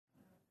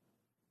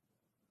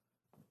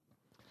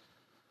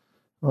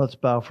Let's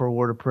bow for a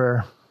word of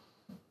prayer.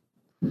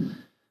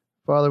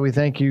 Father, we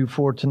thank you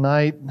for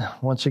tonight.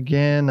 Once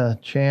again, a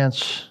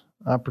chance,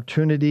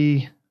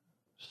 opportunity,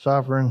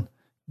 sovereign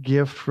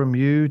gift from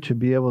you to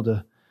be able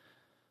to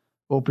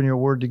open your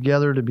word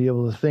together, to be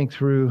able to think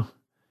through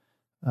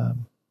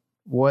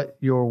what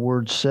your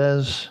word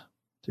says,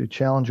 to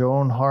challenge our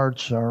own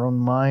hearts, our own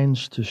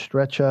minds, to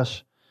stretch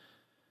us,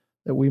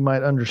 that we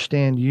might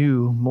understand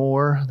you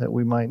more, that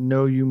we might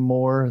know you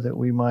more, that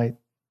we might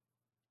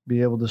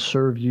be able to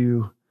serve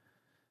you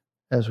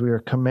as we are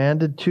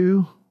commanded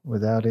to,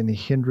 without any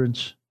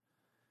hindrance.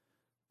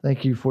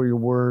 Thank you for your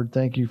word.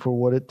 Thank you for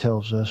what it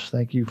tells us.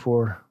 Thank you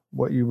for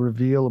what you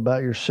reveal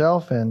about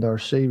yourself and our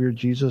Savior,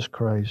 Jesus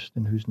Christ,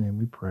 in whose name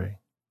we pray.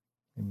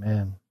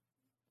 Amen.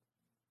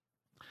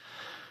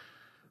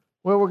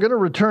 Well, we're going to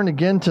return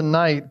again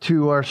tonight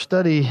to our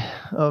study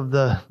of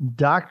the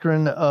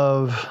doctrine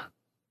of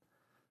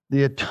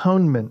the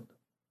atonement.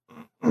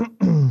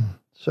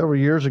 Several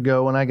years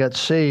ago, when I got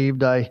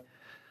saved, I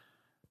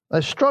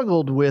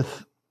struggled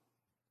with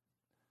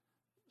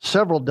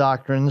several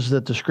doctrines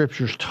that the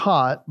Scriptures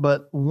taught,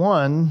 but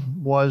one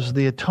was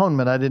the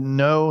atonement. I didn't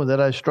know that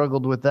I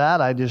struggled with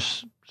that. I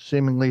just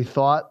seemingly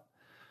thought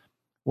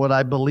what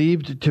I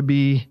believed to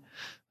be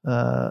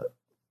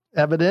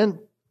evident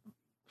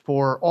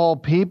for all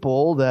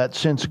people, that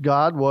since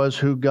God was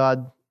who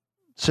God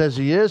says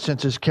He is,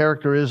 since His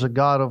character is a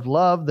God of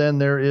love, then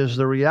there is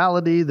the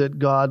reality that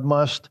God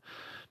must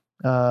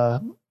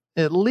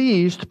at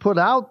least put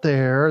out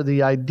there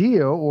the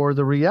idea or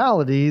the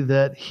reality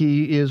that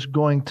He is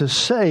going to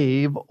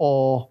save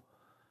all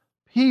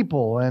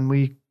people. And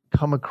we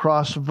come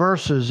across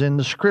verses in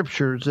the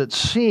Scriptures that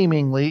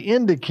seemingly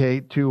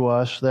indicate to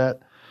us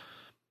that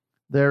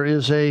there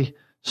is a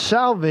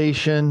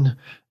salvation,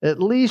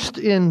 at least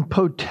in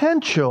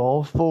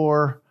potential,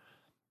 for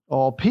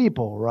all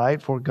people,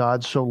 right? For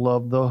God so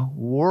loved the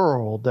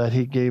world that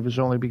He gave His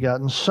only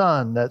begotten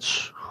Son.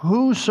 That's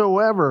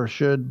whosoever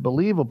should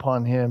believe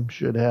upon Him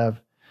should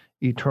have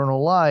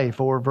eternal life.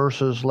 Or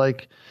verses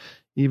like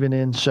even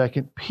in 2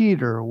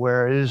 Peter,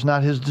 where it is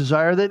not His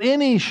desire that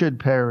any should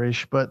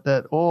perish, but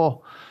that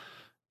all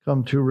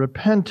come to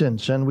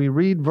repentance. And we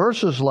read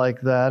verses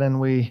like that, and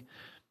we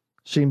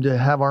seem to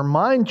have our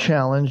mind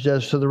challenged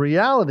as to the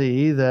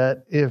reality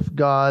that if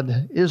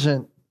God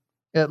isn't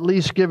at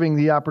least giving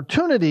the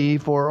opportunity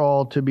for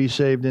all to be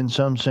saved in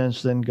some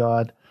sense, then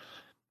God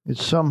is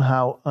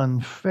somehow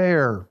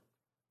unfair.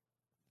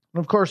 And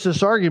of course,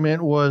 this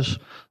argument was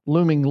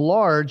looming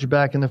large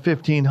back in the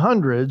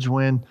 1500s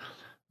when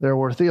there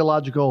were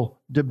theological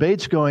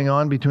debates going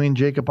on between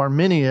Jacob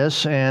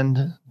Arminius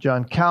and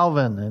John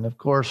Calvin. And of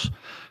course,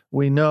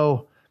 we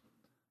know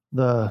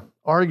the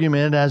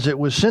argument as it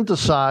was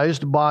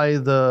synthesized by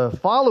the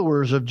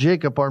followers of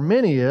Jacob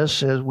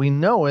Arminius, as we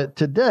know it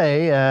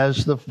today,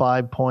 as the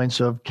 5 points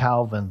of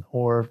Calvin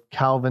or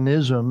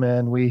Calvinism.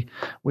 And we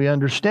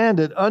understand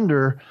it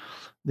under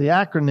the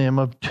acronym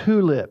of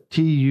TULIP,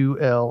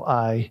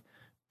 T-U-L-I-P,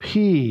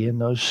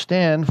 and those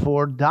stand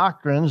for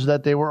doctrines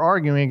that they were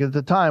arguing at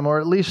the time, or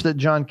at least that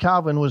John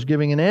Calvin was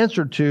giving an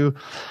answer to,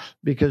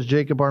 because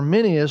Jacob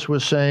Arminius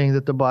was saying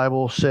that the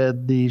Bible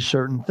said these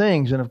certain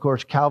things. And of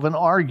course, Calvin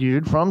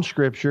argued from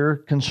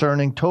Scripture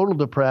concerning total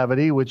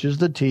depravity, which is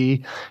the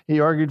T.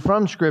 He argued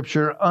from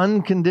Scripture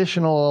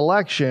unconditional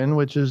election,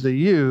 which is the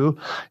U.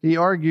 He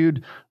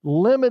argued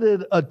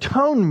limited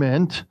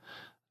atonement,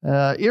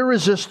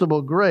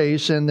 irresistible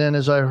grace, and then,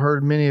 as I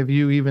heard many of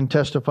you even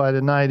testify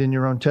tonight in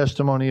your own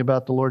testimony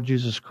about the Lord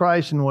Jesus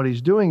Christ and what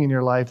He's doing in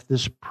your life,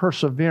 this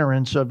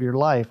perseverance of your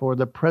life, or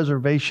the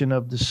preservation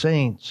of the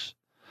saints.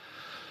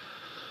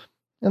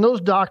 And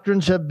those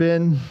doctrines have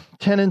been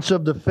tenets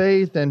of the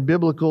faith and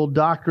biblical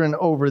doctrine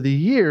over the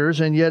years,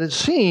 and yet it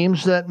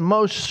seems that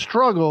most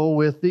struggle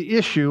with the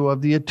issue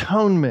of the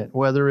atonement,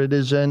 whether it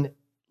is an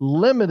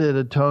limited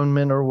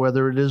atonement or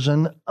whether it is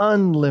an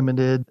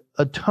unlimited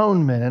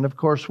atonement. And of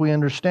course, we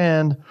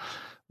understand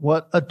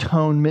what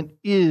atonement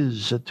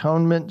is.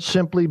 Atonement,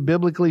 simply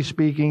biblically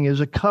speaking, is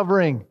a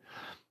covering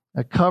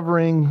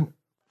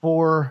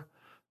for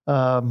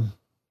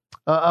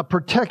a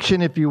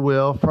protection, if you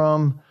will,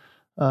 from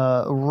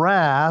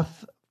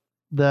wrath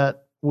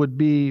that would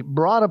be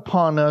brought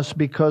upon us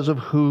because of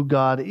who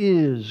God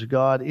is.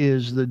 God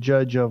is the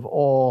judge of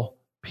all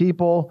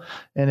people,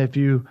 and if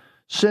you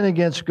sin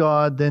against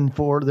God, then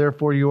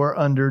therefore you are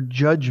under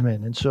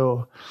judgment. And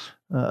so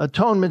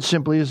atonement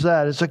simply is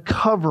that. It's a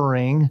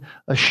covering,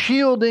 a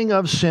shielding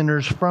of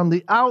sinners from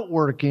the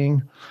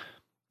outworking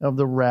of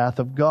the wrath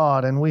of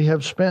God. And we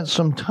have spent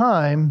some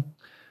time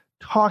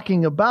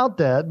talking about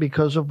that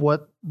because of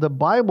what the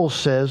Bible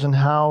says and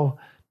how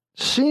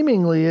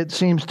seemingly it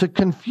seems to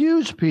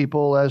confuse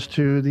people as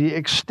to the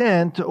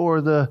extent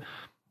or the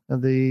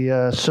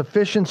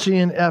sufficiency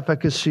and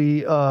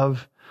efficacy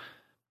of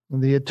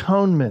the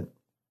atonement.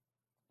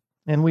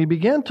 And we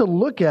began to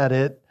look at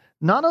it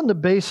not on the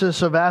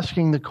basis of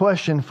asking the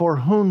question, for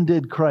whom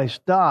did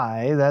Christ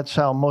die? That's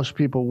how most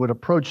people would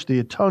approach the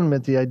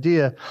atonement, the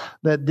idea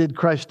that did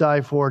Christ die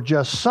for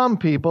just some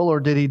people, or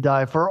did he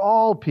die for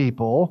all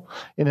people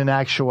in an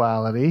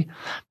actuality?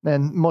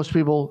 And most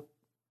people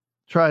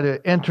try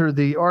to enter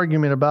the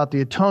argument about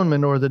the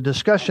atonement or the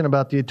discussion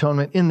about the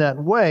atonement in that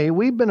way.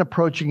 We've been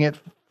approaching it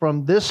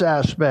from this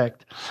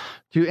aspect,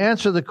 to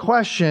answer the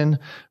question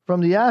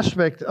from the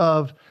aspect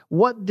of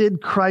what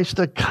did Christ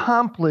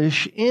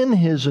accomplish in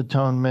his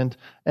atonement,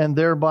 and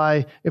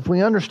thereby, if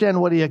we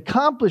understand what he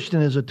accomplished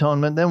in his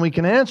atonement, then we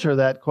can answer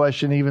that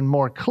question even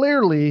more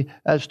clearly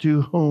as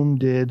to whom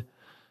did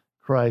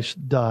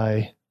Christ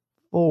die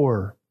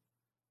for.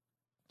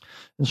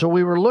 And so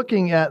we were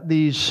looking at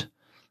these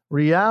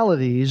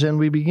realities, and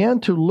we began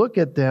to look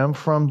at them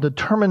from the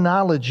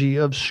terminology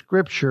of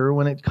Scripture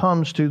when it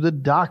comes to the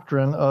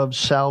doctrine of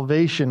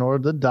salvation, or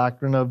the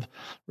doctrine of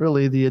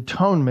really the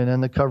atonement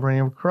and the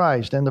covering of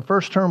Christ. And the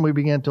first term we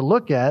began to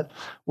look at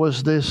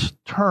was this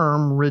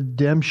term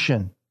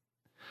redemption.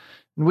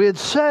 And we had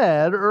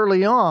said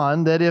early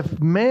on that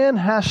if man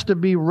has to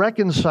be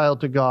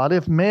reconciled to God,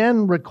 if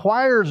man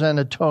requires an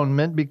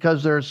atonement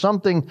because there's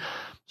something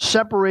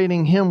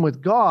separating him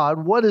with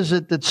God, what is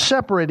it that's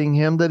separating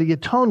him that the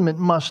atonement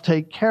must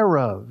take care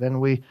of? And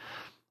we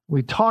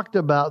talked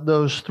about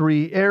those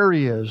three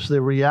areas: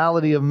 the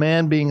reality of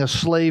man being a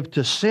slave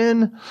to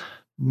sin,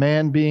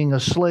 man being a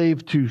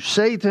slave to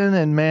Satan,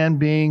 and man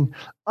being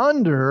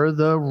under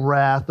the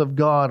wrath of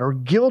God, or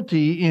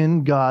guilty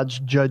in God's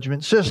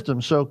judgment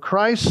system. So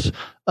Christ's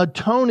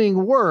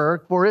atoning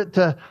work, for it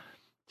to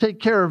take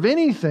care of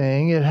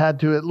anything, it had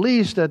to at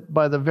least,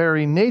 by the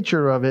very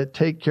nature of it,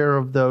 take care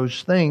of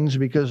those things,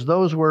 because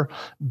those were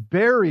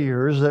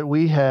barriers that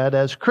we had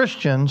as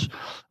Christians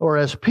or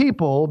as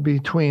people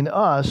between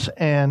us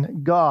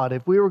and God.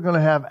 If we were going to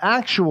have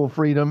actual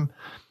freedom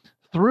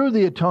through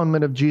the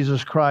atonement of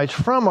Jesus Christ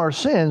from our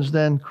sins,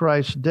 then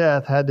Christ's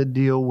death had to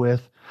deal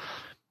with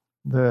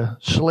the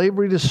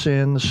slavery to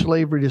sin, the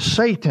slavery to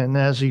Satan.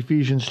 As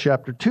Ephesians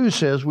chapter 2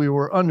 says, we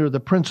were under the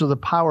prince of the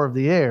power of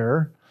the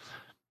air,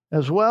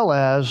 as well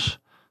as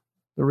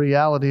the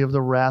reality of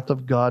the wrath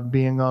of God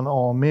being on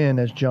all men,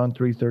 as John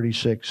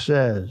 3:36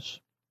 says.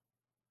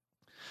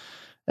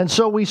 And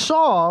so we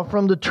saw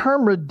from the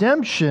term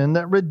redemption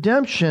that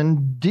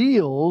redemption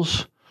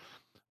deals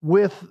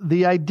with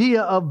the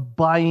idea of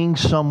buying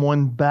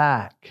someone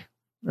back.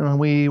 And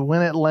we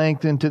went at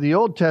length into the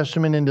Old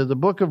Testament, into the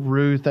book of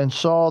Ruth, and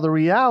saw the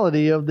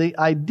reality of the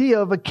idea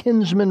of a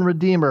kinsman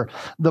redeemer,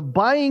 the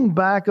buying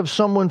back of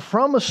someone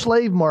from a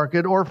slave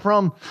market, or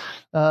from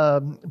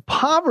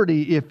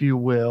poverty, if you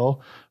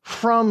will,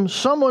 from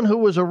someone who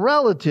was a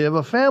relative,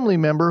 a family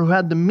member, who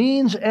had the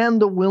means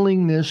and the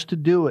willingness to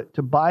do it,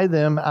 to buy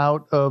them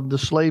out of the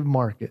slave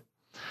market.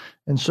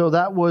 And so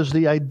that was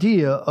the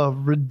idea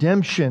of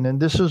redemption. And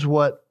this is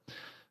what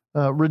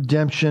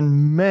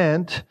redemption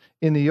meant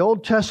in the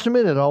Old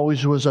Testament. It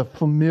always was a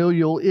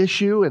familial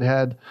issue. It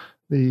had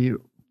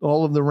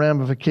all of the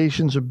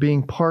ramifications of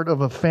being part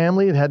of a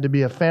family. It had to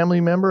be a family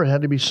member. It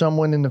had to be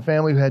someone in the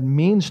family who had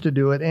means to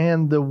do it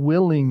and the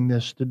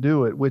willingness to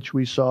do it, which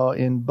we saw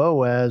in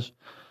Boaz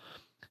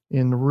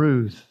in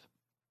Ruth,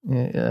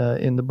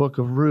 in the book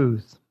of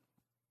Ruth.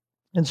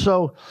 And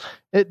so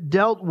it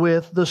dealt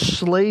with the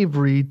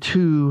slavery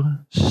to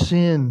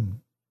sin.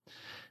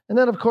 And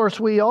then, of course,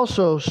 we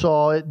also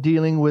saw it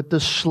dealing with the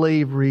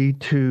slavery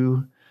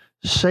to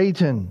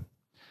Satan,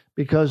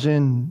 because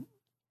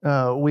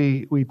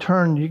we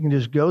turned, you can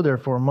just go there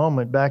for a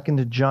moment, back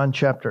into John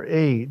chapter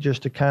 8,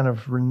 just to kind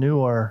of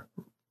renew our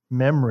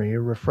memory,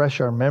 or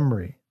refresh our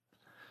memory.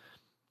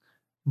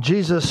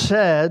 Jesus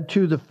said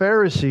to the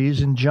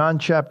Pharisees in John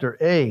chapter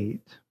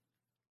 8,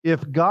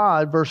 if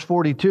God, verse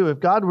 42, if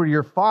God were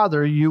your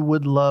Father, you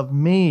would love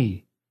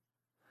me,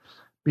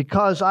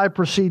 because I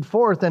proceed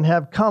forth and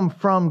have come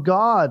from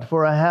God,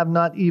 for I have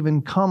not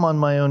even come on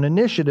my own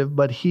initiative,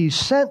 but he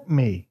sent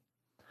me.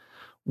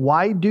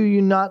 Why do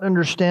you not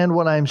understand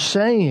what I'm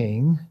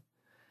saying?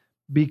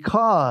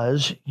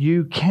 Because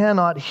you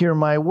cannot hear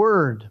my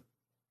word.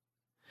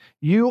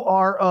 You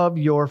are of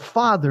your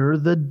father,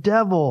 the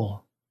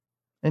devil,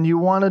 and you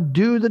want to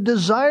do the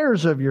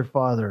desires of your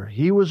father.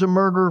 He was a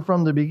murderer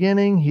from the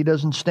beginning. He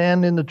doesn't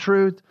stand in the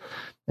truth,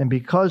 and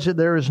because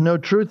there is no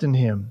truth in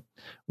him.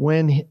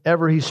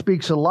 Whenever he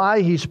speaks a lie,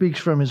 he speaks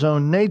from his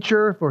own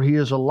nature, for he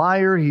is a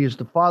liar. He is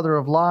the father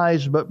of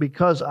lies. But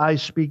because I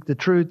speak the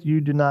truth, you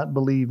do not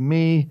believe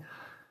me.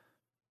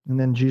 And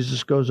then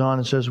Jesus goes on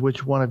and says,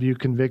 which one of you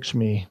convicts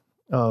me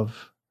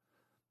of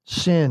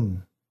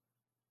sin?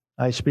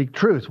 I speak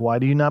truth. Why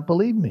do you not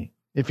believe me?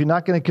 If you're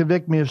not going to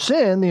convict me of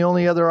sin, the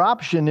only other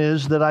option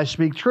is that I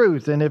speak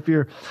truth. And if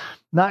you're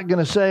not going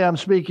to say I'm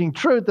speaking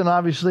truth, then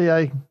obviously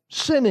I'm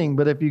sinning.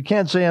 But if you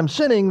can't say I'm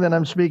sinning, then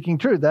I'm speaking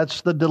truth.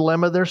 That's the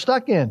dilemma they're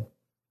stuck in.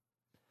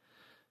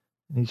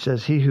 And he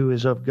says, he who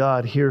is of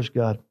God hears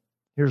God.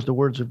 Hears the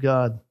words of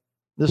God.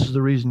 This is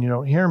the reason you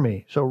don't hear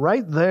me. So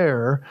right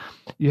there,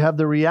 you have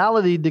the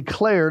reality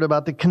declared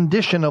about the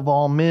condition of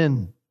all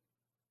men.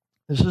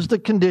 This is the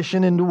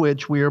condition into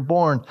which we are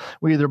born.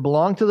 We either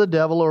belong to the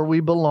devil or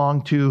we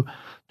belong to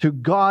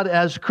God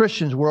as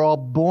Christians. We're all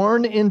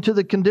born into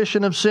the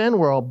condition of sin.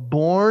 We're all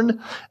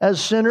born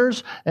as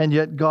sinners, and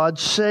yet God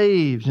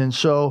saves. And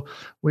so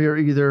we are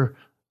either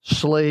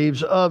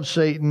slaves of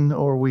Satan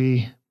or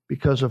we,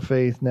 because of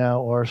faith,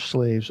 now are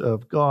slaves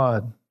of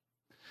God.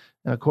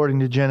 And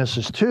according to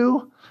Genesis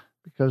 2,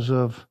 because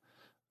of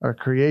our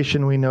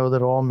creation, we know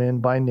that all men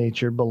by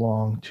nature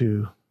belong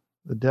to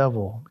the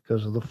devil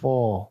because of the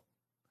fall.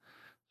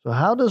 So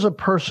how does a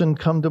person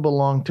come to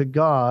belong to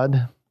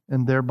God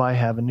and thereby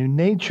have a new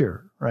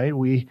nature, right?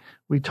 We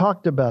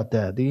talked about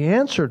that. The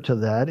answer to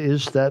that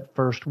is that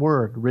first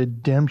word,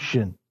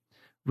 redemption.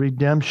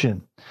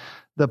 Redemption.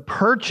 The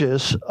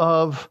purchase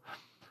of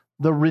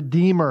the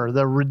Redeemer.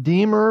 The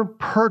Redeemer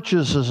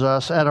purchases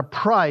us at a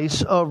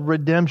price of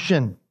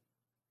redemption.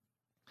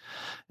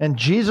 And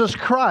Jesus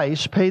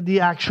Christ paid the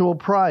actual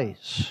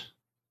price.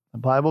 The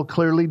Bible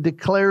clearly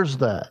declares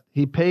that.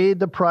 He paid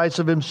the price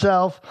of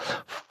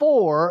himself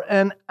for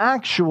an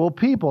actual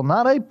people,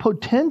 not a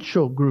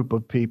potential group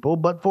of people,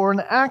 but for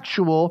an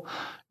actual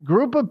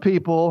group of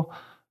people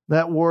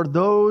that were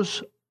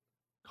those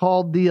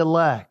called the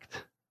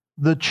elect,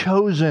 the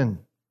chosen.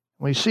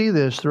 We see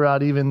this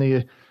throughout even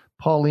the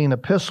Pauline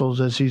epistles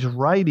as he's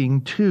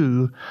writing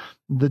to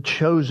the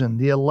chosen,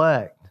 the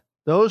elect.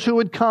 Those who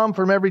would come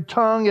from every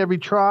tongue, every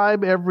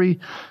tribe,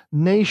 every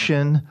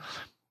nation.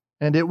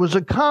 And it was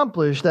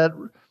accomplished,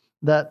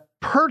 that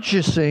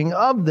purchasing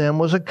of them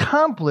was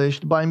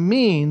accomplished by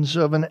means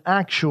of an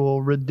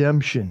actual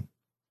redemption.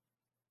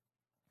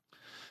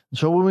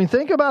 So when we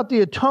think about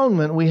the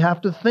atonement, we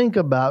have to think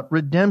about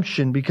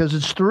redemption, because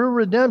it's through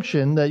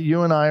redemption that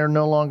you and I are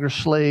no longer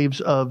slaves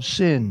of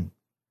sin.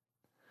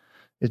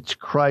 It's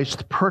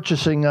Christ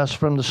purchasing us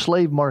from the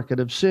slave market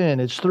of sin.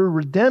 It's through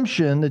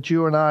redemption that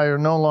you and I are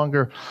no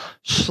longer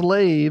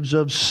slaves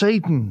of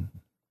Satan.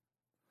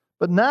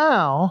 But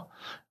now,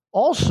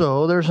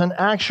 also, there's an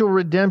actual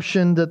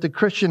redemption that the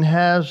Christian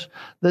has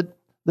that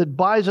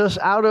buys us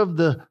out of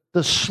the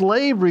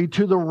slavery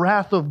to the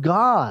wrath of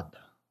God,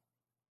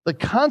 the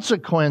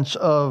consequence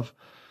of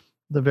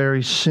the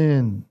very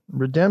sin.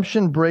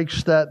 Redemption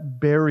breaks that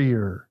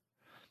barrier.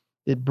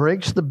 It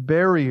breaks the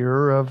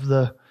barrier of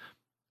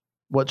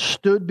what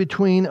stood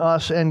between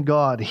us and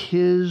God,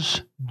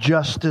 His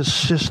justice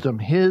system,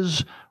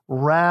 His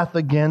wrath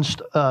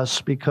against us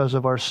because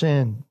of our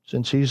sin.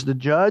 Since He's the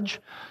judge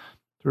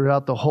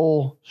throughout the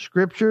whole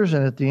Scriptures,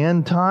 and at the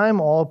end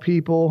time, all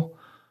people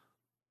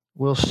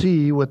will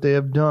see what they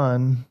have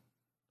done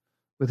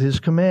with His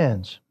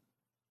commands.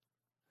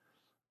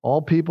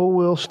 All people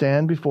will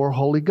stand before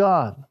holy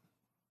God.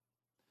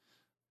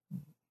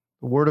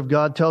 The Word of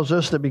God tells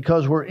us that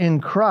because we're in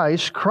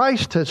Christ,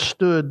 Christ has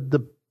stood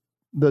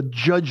the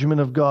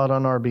judgment of God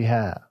on our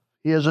behalf.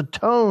 He has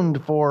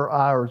atoned for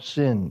our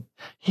sin.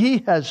 He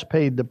has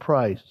paid the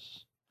price.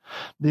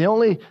 The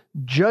only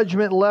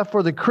judgment left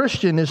for the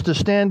Christian is to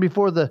stand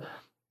before the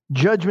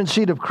judgment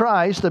seat of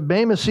Christ, the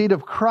bema seat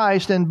of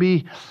Christ, and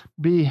be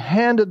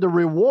handed the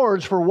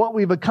rewards for what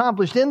we've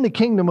accomplished in the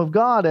kingdom of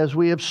God as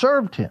we have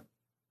served Him.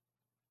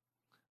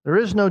 There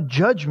is no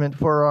judgment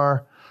for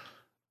our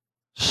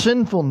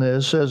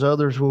sinfulness as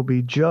others will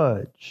be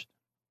judged.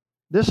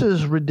 This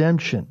is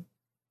redemption.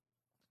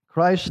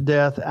 Christ's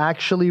death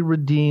actually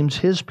redeems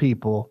His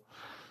people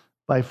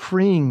by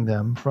freeing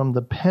them from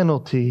the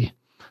penalty,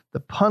 the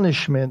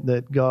punishment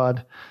that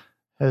God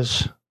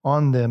has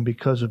on them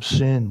because of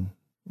sin.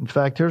 In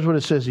fact, here's what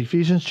it says,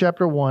 Ephesians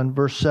chapter 1,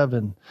 verse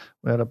 7.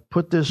 We ought to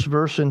put this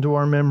verse into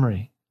our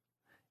memory.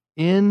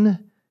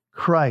 In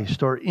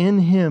Christ, or in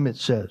Him, it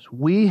says,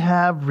 we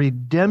have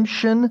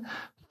redemption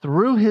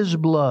through His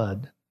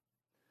blood.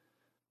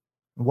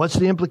 What's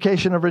the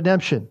implication of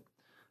redemption?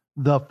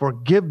 The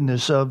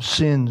forgiveness of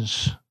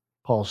sins,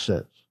 Paul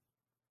says.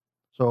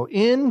 So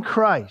in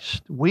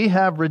Christ, we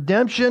have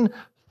redemption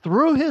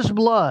through His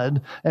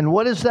blood. And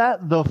what is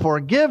that? The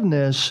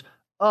forgiveness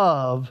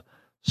of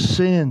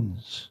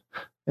sins.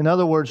 In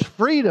other words,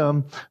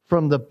 freedom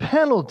from the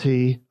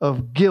penalty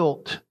of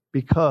guilt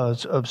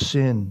because of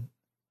sin.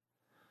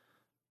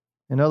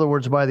 In other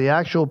words, by the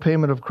actual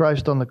payment of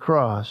Christ on the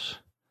cross,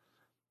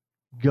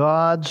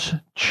 God's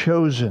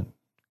chosen,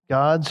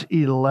 God's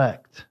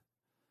elect,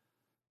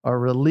 are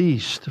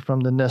released from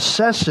the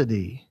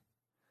necessity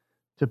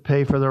to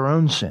pay for their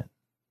own sin.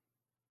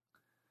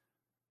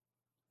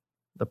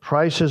 The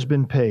price has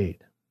been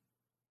paid.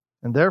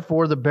 And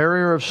therefore, the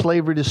barrier of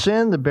slavery to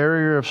sin, the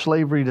barrier of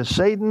slavery to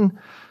Satan,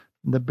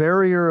 the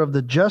barrier of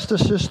the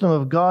justice system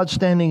of God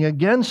standing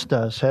against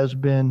us has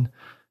been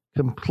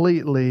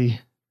completely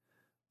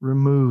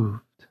removed.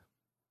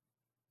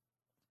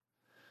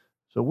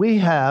 So we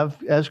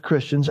have, as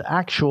Christians,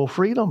 actual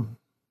freedom.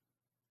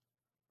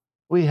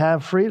 We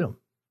have freedom.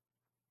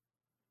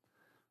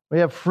 We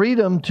have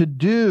freedom to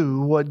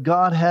do what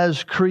God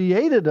has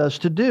created us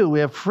to do. We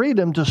have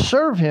freedom to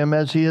serve Him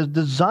as He has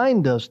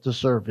designed us to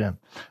serve Him,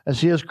 as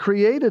He has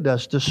created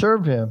us to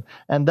serve Him.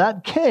 And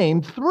that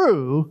came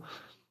through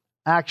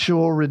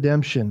actual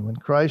redemption. When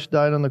Christ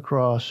died on the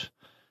cross,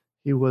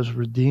 He was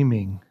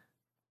redeeming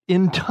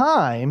in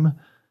time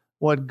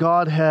what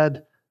God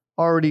had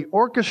already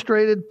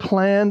orchestrated,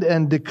 planned,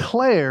 and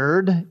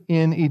declared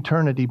in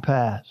eternity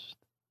past.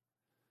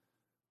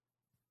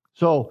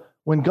 So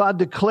when God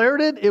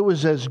declared it, it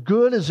was as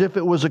good as if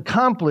it was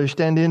accomplished,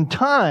 and in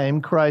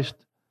time, Christ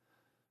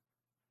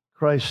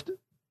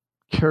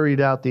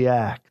carried out the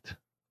act.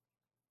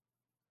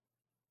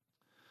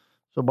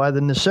 So by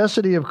the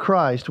necessity of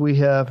Christ, we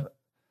have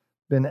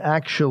been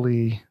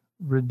actually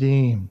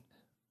redeemed.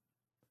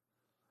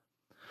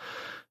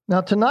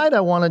 Now tonight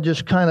I want to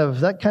just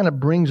that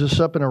brings us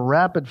up in a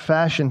rapid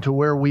fashion to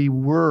where we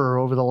were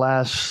over the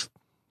last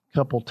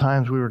couple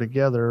times we were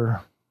together,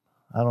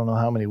 I don't know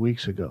how many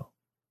weeks ago.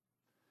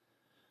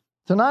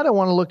 Tonight I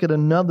want to look at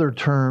another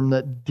term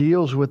that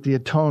deals with the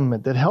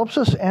atonement, that helps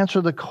us answer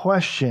the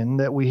question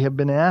that we have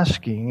been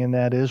asking, and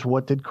that is,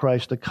 what did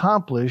Christ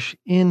accomplish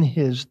in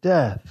His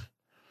death?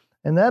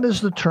 And that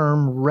is the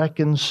term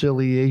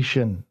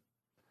reconciliation.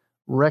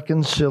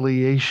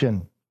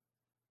 Reconciliation.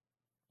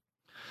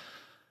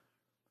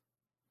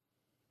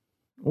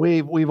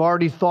 We've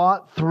already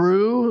thought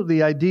through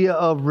the idea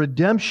of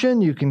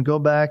redemption. You can go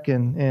back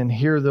and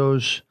hear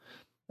those.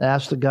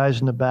 Ask the guys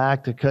in the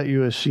back to cut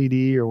you a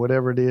CD or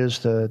whatever it is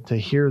to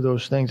hear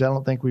those things. I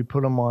don't think we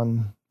put them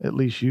on at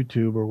least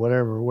YouTube or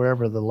whatever,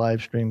 wherever the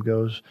live stream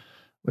goes.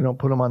 We don't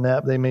put them on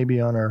that. They may be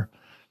on our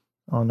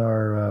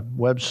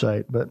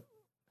website. But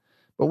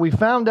we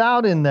found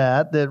out in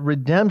that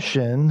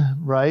redemption,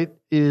 right,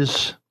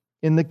 is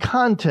in the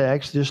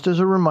context, just as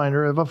a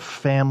reminder, of a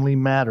family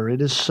matter.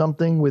 It is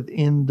something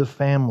within the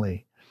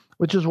family,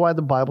 which is why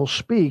the Bible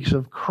speaks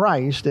of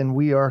Christ, and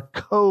we are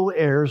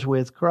co-heirs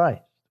with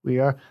Christ. We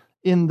are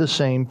in the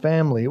same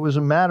family. It was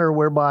a matter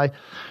whereby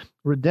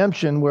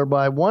redemption,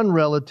 whereby one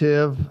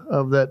relative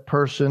of that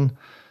person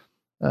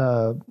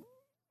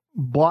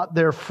bought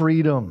their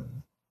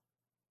freedom.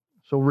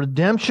 So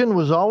redemption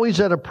was always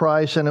at a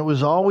price, and it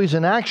was always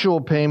an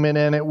actual payment,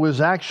 and it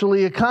was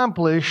actually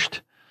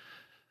accomplished.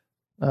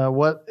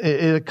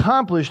 It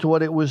accomplished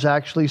what it was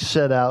actually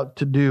set out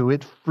to do.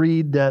 It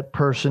freed that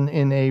person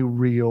in a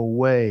real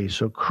way.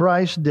 So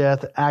Christ's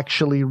death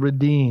actually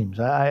redeems.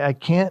 I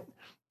can't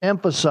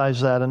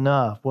emphasize that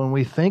enough. When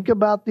we think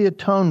about the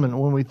atonement,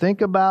 when we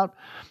think about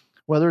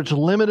whether it's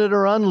limited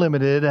or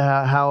unlimited,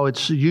 how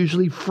it's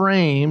usually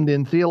framed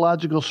in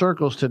theological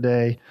circles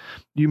today,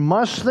 you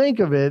must think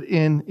of it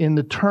in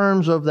the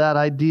terms of that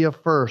idea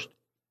first.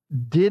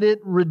 Did it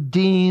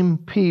redeem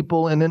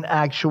people in an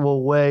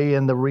actual way?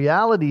 And the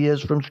reality is,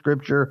 from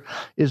Scripture,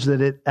 is that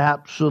it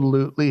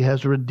absolutely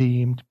has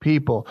redeemed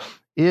people.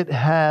 It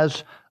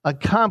has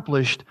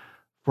accomplished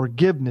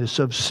forgiveness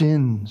of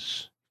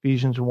sins.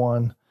 Ephesians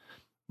 1,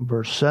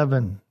 verse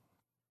 7.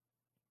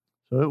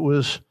 So it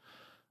was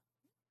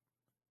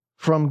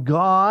from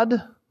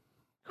God.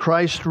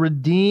 Christ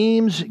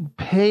redeems,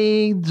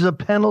 paid the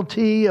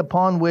penalty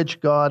upon which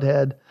God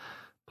had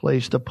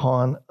placed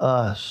upon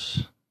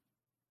us.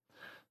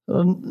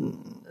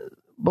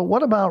 But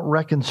what about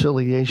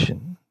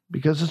reconciliation?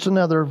 Because it's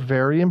another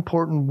very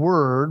important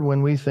word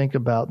when we think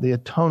about the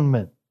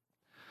atonement.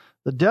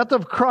 The death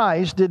of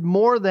Christ did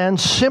more than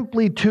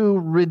simply to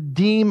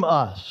redeem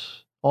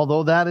us,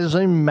 although that is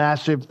a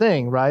massive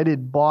thing, right?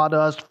 It bought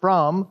us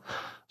from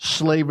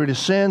slavery to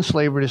sin,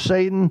 slavery to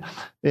Satan.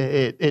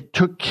 It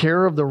took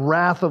care of the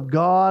wrath of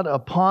God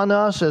upon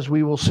us, as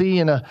we will see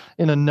in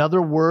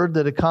another word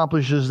that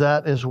accomplishes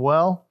that as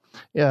well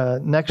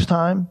next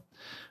time.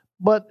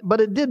 But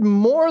it did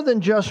more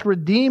than just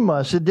redeem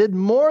us. It did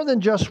more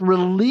than just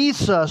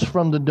release us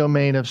from the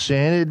domain of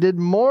sin. It did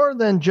more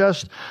than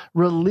just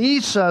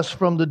release us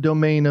from the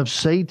domain of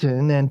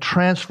Satan and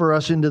transfer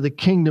us into the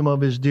kingdom of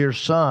His dear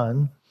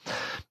Son.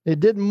 It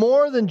did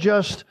more than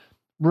just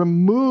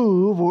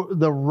remove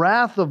the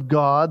wrath of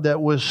God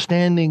that was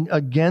standing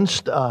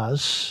against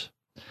us,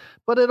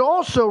 but it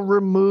also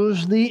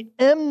removes the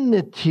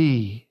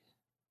enmity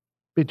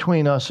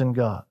between us and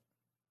God.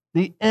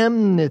 The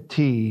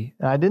enmity.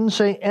 I didn't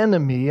say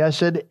enemy, I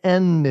said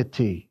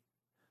enmity.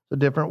 It's a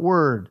different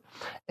word.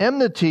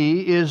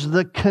 Enmity is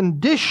the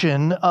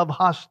condition of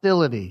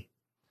hostility.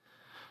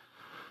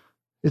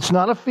 It's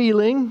not a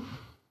feeling.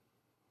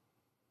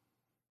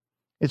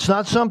 It's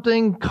not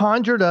something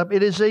conjured up.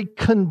 It is a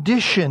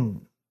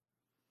condition.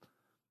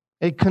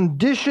 A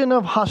condition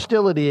of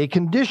hostility, a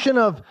condition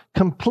of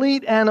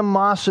complete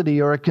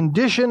animosity, or a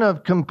condition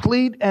of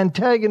complete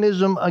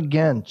antagonism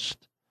against.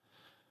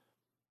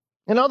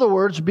 In other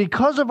words,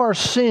 because of our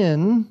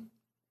sin,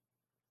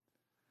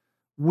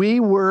 we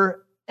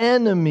were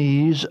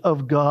enemies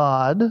of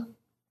God.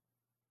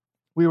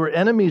 We were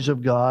enemies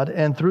of God,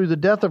 and through the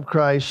death of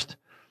Christ,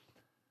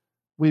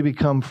 we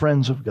become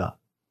friends of God.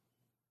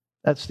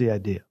 That's the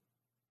idea.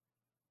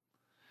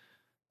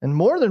 And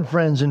more than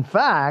friends, in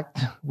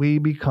fact, we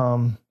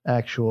become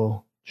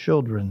actual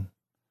children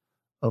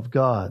of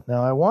God.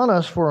 Now, I want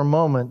us for a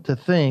moment to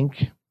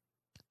think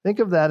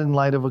of that in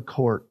light of a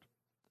court.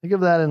 Think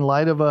of that in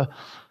light of a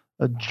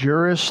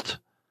jurist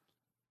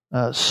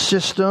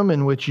system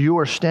in which you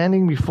are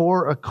standing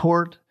before a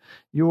court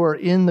You are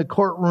in the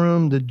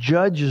courtroom. The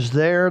judge is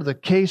there. The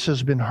case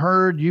has been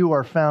heard. You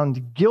are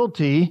found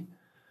guilty.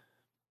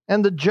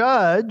 And the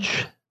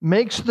judge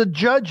makes the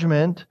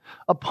judgment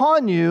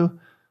upon you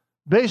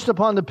based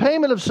upon the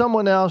payment of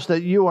someone else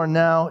that you are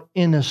now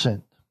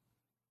innocent.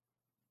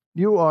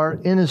 You are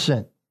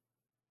innocent.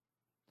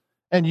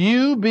 And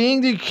you, being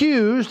the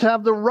accused,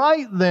 have the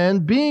right then,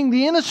 being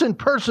the innocent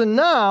person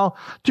now,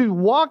 to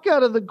walk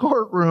out of the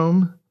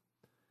courtroom,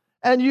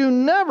 and you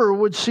never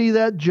would see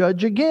that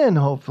judge again,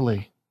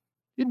 hopefully.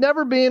 You'd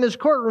never be in his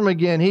courtroom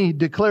again. He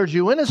declares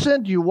you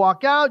innocent, you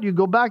walk out, you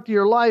go back to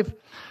your life,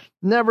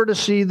 never to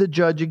see the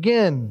judge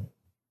again.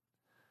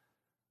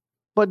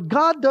 But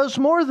God does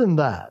more than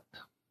that.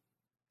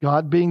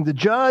 God being the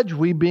judge,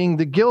 we being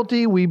the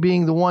guilty, we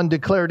being the one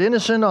declared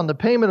innocent on the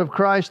payment of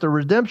Christ, the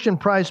redemption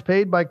price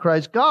paid by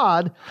Christ.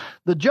 God,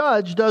 the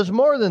judge, does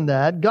more than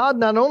that. God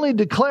not only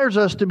declares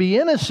us to be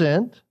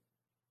innocent,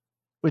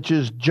 which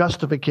is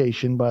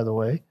justification, by the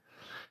way.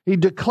 He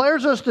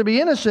declares us to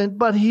be innocent,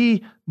 but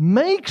He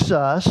makes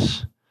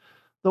us,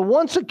 the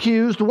once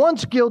accused,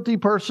 once guilty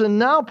person,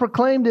 now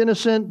proclaimed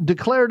innocent,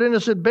 declared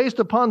innocent based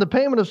upon the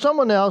payment of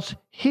someone else.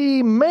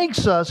 He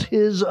makes us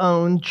His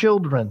own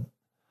children.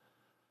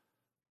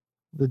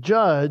 The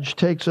judge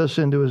takes us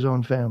into His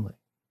own family.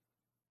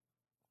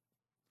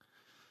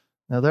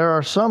 Now, there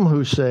are some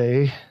who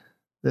say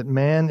that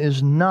man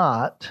is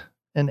not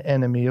an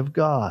enemy of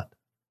God.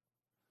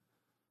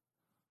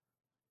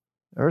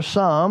 There are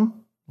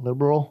some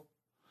liberal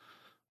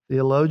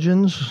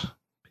theologians,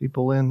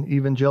 people in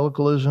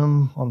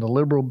evangelicalism on the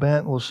liberal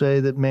bent will say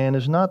that man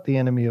is not the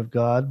enemy of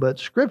God, but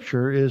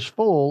Scripture is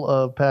full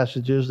of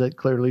passages that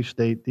clearly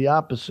state the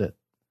opposite.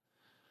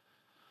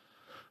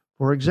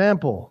 For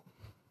example,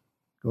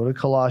 go to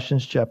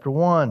Colossians chapter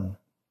 1.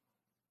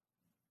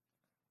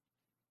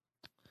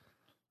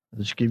 I'll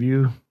just give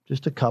you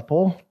just a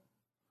couple.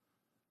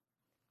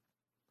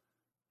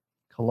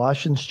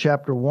 Colossians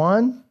chapter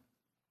 1.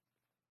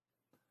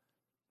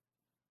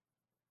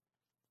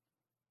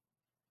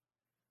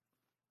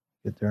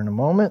 Get there in a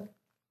moment.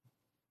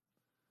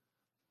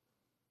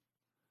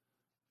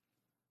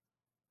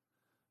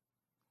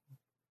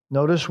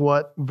 Notice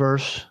what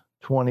verse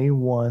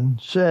 21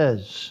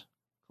 says.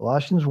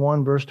 Colossians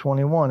 1, verse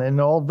 21. And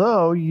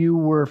although you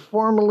were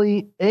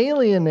formerly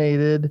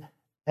alienated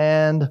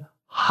and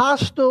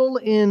hostile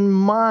in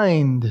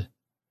mind.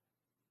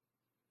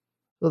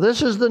 So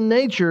this is the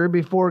nature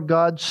before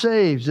God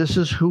saves. This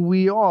is who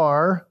we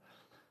are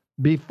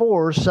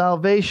before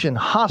salvation.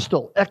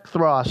 Hostile,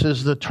 ekthros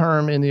is the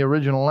term in the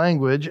original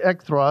language.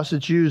 Ekthros,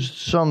 it's used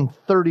some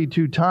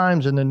 32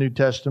 times in the New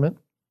Testament.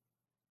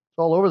 It's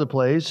all over the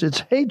place. It's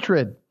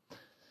hatred.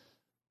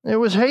 It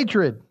was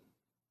hatred.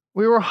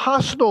 We were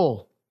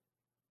hostile.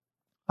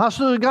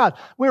 Hostile to God.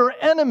 We were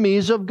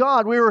enemies of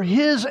God. We were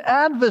His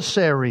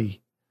adversary.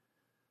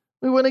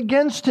 We went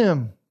against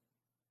Him.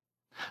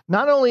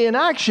 Not only in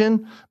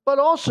action, but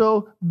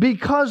also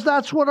because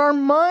that's what our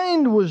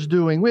mind was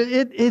doing.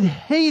 It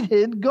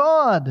hated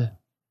God.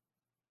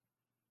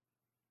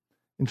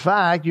 In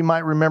fact, you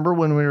might remember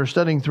when we were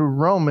studying through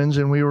Romans,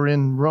 and we were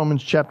in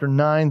Romans chapter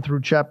 9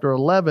 through chapter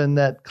 11,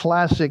 that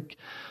classic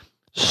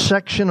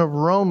section of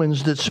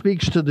Romans that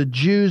speaks to the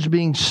Jews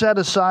being set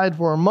aside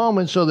for a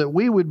moment so that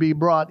we would be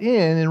brought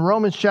in. In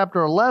Romans chapter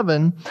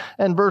 11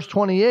 and verse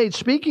 28,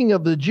 speaking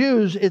of the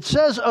Jews, it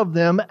says of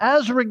them,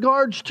 as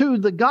regards to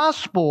the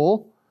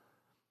gospel,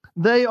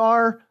 they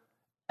are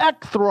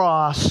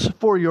ekthros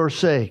for your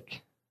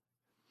sake.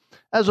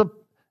 For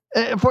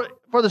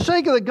the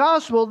sake of the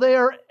gospel, they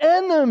are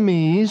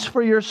enemies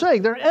for your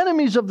sake. They're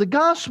enemies of the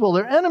gospel.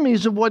 They're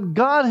enemies of what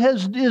God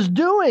is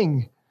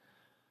doing.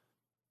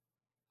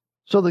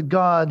 So that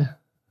God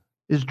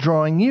is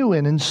drawing you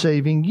in and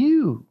saving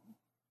you.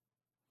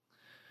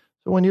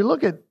 So when you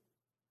look at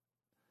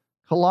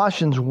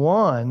Colossians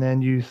 1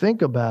 and you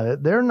think about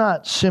it, they're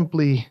not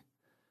simply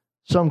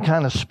some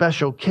kind of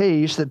special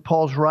case that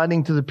Paul's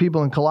writing to the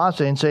people in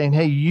Colossae and saying,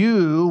 hey,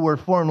 you were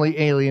formerly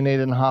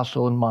alienated and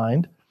hostile in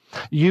mind.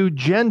 You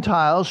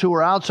Gentiles who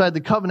were outside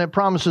the covenant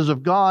promises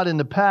of God in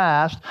the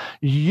past,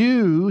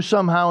 you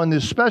somehow in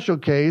this special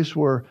case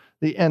were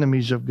the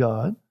enemies of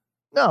God.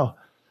 No.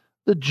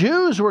 The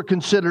Jews were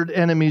considered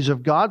enemies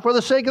of God for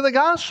the sake of the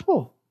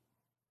gospel,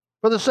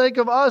 for the sake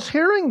of us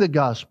hearing the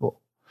gospel.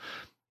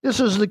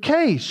 This is the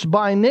case.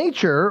 By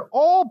nature,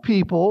 all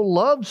people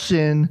love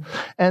sin,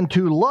 and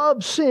to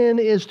love sin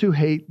is to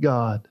hate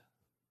God.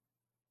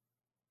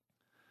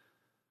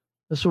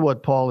 This is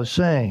what Paul is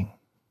saying.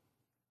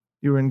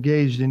 You're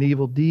engaged in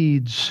evil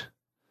deeds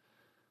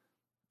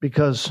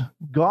because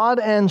God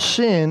and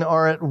sin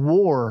are at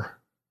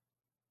war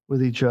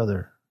with each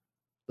other.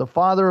 The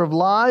father of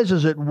lies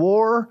is at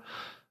war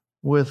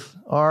with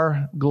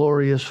our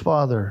glorious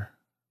Father.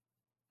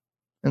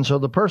 And so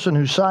the person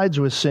who sides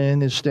with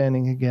sin is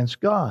standing against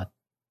God.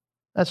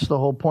 That's the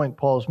whole point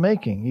Paul's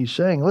making. He's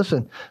saying,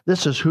 listen,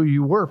 this is who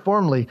you were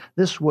formerly.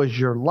 This was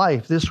your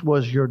life. This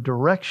was your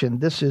direction.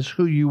 This is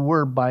who you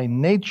were by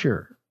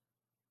nature.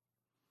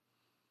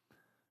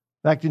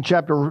 In fact,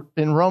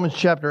 in Romans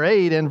chapter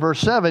 8 and verse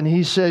 7,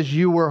 he says,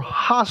 you were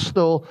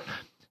hostile.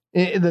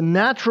 The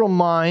natural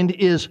mind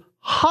is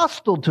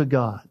hostile to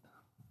God.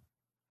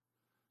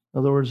 In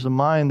other words, the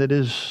mind that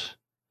is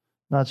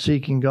not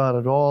seeking God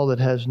at all, that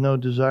has no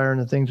desire in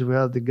the things of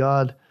God, that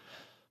God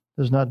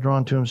is not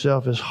drawn to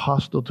himself, is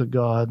hostile to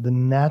God. The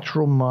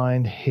natural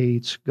mind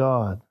hates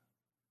God.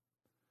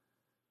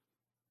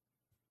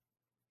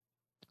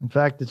 In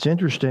fact, it's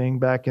interesting,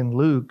 back in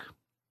Luke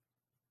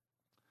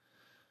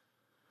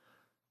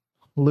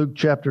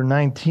chapter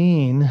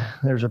 19,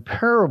 there's a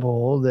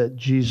parable that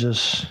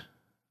Jesus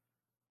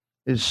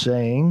is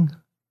saying.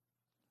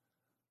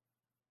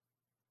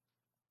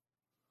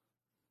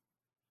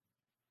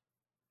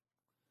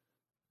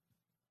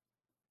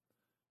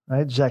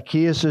 Right?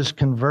 Zacchaeus is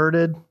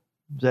converted.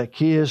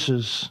 Zacchaeus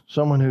is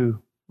someone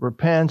who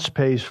repents,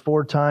 pays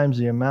 4 times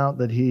the amount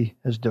that he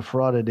has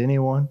defrauded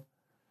anyone.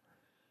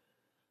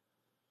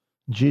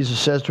 Jesus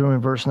says to him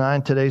in verse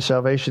 9, today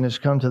salvation has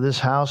come to this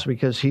house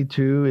because he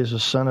too is a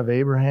son of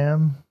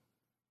Abraham.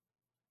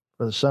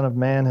 For the Son of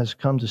Man has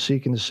come to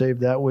seek and to save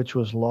that which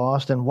was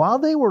lost. And while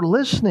they were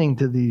listening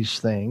to these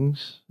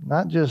things,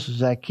 not just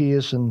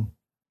Zacchaeus and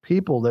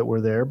people that were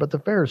there, but the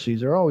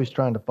Pharisees are always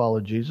trying to follow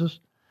Jesus.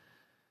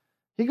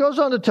 He goes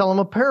on to tell them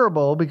a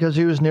parable because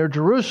he was near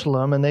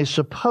Jerusalem and they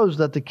supposed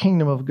that the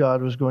kingdom of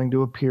God was going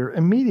to appear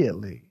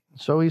immediately.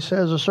 So he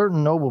says, a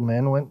certain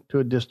nobleman went to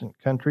a distant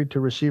country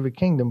to receive a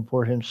kingdom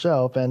for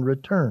himself and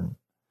return.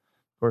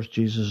 Of course,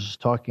 Jesus is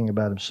talking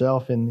about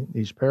himself in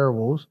these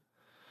parables.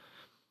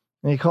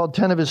 And he called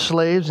 10 of his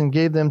slaves and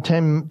gave them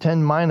 10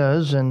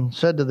 minas and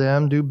said to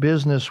them, do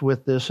business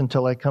with this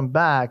until I come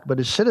back. But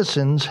his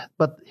citizens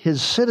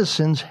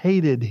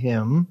hated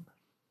him.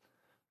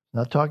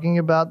 Not talking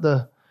about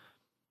the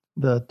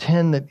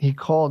 10 that he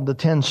called the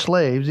 10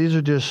 slaves. These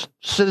are just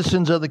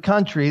citizens of the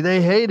country.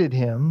 They hated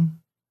him.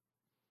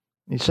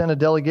 He sent a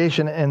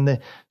delegation, and they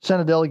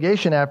sent a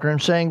delegation after him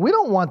saying, we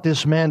don't want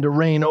this man to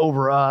reign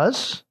over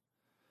us.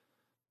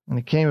 And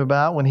it came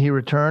about when he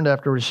returned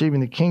after receiving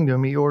the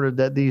kingdom, he ordered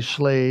that these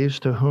slaves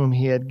to whom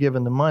he had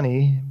given the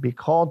money be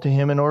called to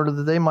him in order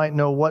that they might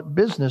know what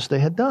business they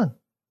had done.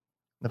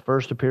 The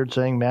first appeared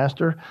saying,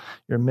 Master,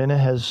 your mina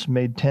has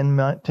made 10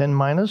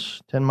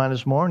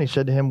 minas more. And he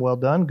said to him, well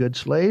done, good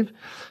slave,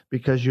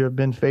 because you have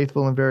been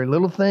faithful in very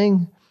little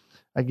thing.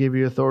 I give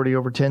you authority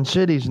over 10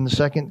 cities. And the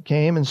second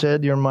came and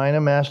said, your mina,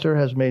 master,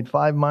 has made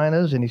 5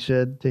 minas. And he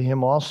said to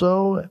him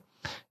also,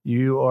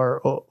 you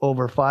are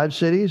over 5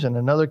 cities. And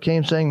another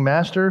came saying,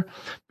 Master,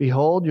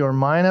 behold, your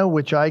mina,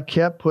 which I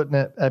kept,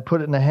 I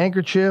put it in a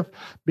handkerchief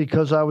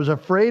because I was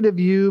afraid of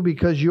you,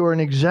 because you are an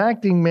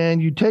exacting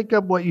man. You take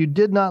up what you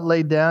did not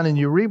lay down and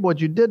you reap what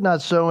you did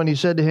not sow. And he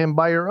said to him,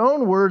 by your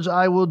own words,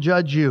 I will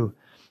judge you,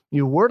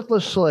 you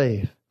worthless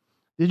slave.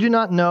 Did you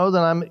not know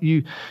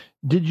that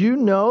Did you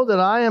know that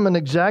I am an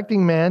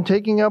exacting man,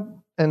 taking up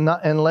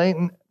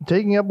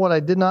what I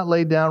did not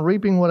lay down,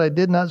 reaping what I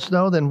did not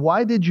sow? Then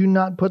why did you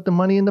not put the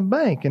money in the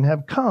bank and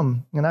have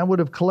come, and I would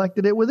have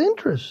collected it with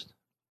interest?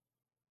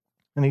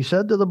 And he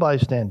said to the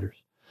bystanders,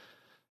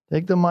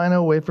 take the mina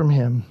away from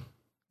him,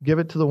 give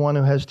it to the one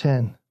who has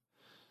 10.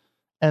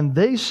 And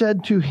they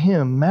said to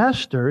him,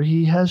 Master,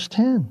 he has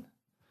 10.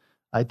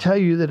 I tell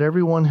you that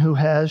everyone who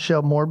has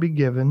shall more be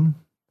given,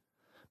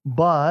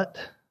 but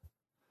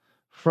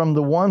from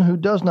the one who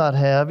does not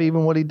have,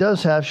 even what he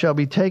does have shall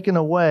be taken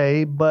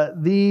away.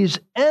 But these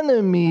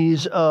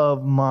enemies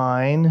of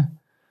mine,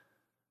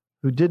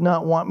 who did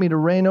not want me to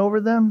reign over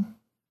them,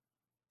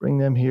 bring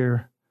them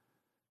here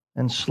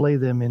and slay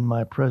them in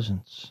my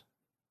presence.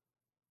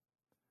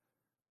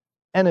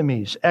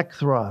 Enemies,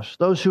 ekthros,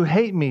 those who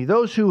hate me,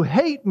 those who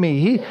hate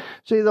me.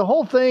 See, the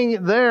whole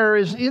thing there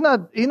is, he's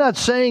not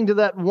saying to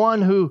that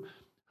one who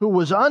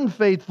was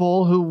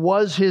unfaithful, who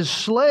was his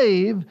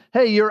slave,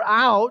 hey, you're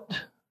out.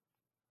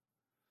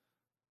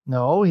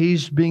 No,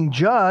 he's being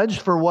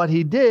judged for what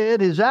he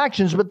did, his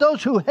actions. But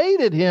those who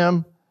hated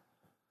him,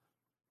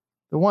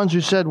 the ones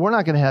who said, we're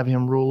not going to have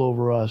him rule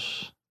over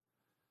us,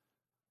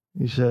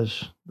 he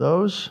says,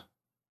 those,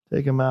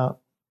 take him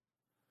out,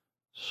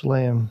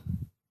 slay him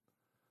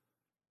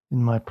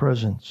in my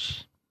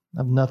presence. I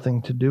have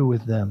nothing to do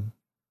with them.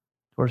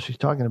 Of course, he's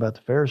talking about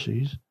the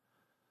Pharisees,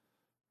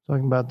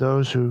 talking about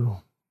those who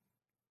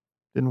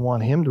didn't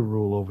want him to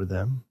rule over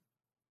them.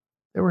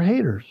 They were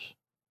haters.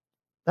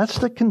 That's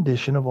the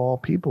condition of all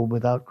people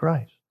without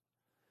Christ.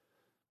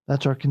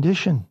 That's our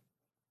condition.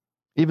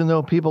 Even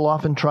though people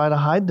often try to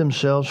hide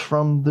themselves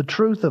from the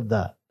truth of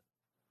that.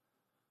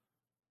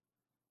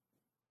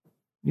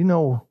 You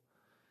know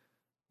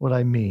what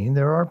I mean.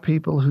 There are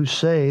people who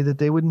say that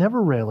they would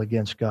never rail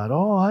against God.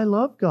 Oh, I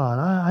love God.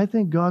 I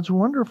think God's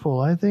wonderful.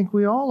 I think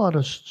we all ought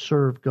to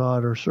serve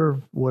God or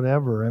serve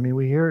whatever. I mean,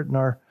 we hear it in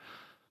our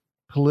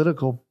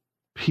political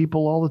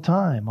people all the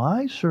time.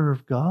 I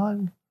serve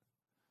God.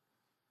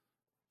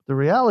 The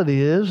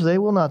reality is they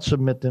will not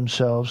submit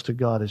themselves to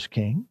God as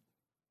King.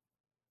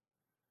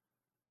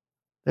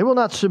 They will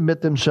not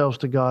submit themselves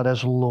to God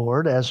as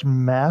Lord, as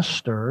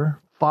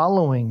Master,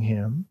 following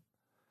Him.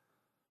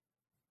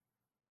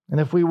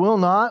 And if we will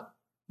not,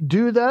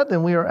 do that,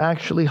 then we are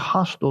actually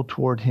hostile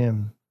toward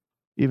Him,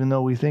 even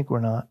though we think we're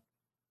not.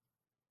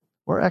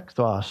 We're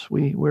ekthos.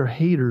 We're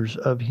haters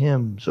of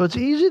Him. So it's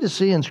easy to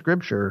see in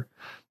Scripture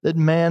that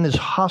man is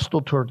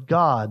hostile toward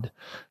God.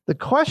 The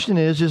question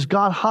is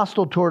God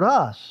hostile toward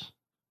us?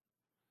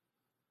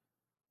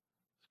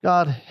 Does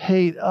God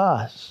hate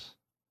us?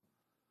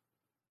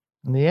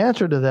 And the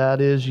answer to that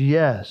is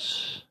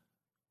yes.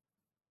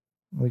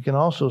 We can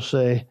also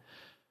say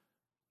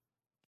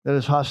that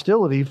His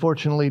hostility,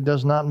 fortunately,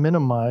 does not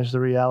minimize the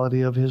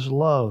reality of His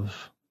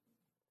love.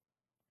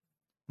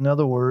 In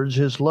other words,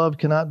 His love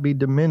cannot be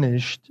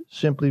diminished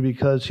simply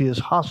because He is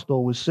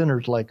hostile with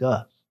sinners like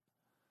us.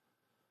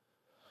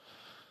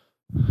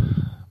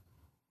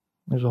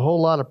 There's a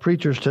whole lot of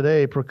preachers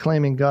today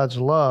proclaiming God's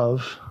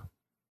love,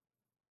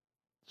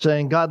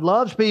 saying God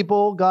loves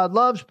people, God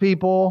loves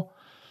people.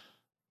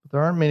 But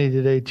there aren't many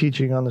today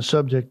teaching on the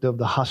subject of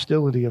the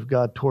hostility of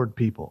God toward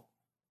people,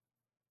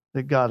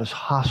 that God is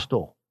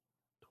hostile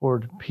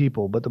toward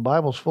people. But the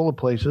Bible's full of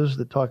places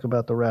that talk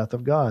about the wrath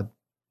of God.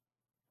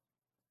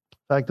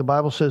 In fact, the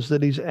Bible says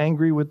that He's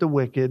angry with the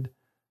wicked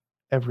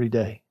every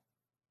day.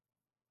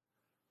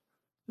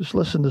 Just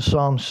listen to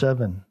Psalm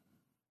 7.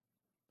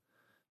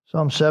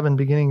 Psalm 7,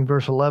 beginning in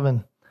verse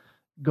 11.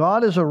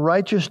 God is a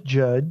righteous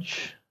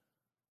judge,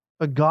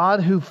 a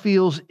God who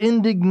feels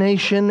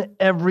indignation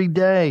every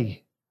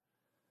day.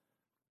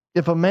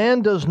 If a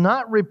man does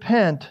not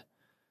repent,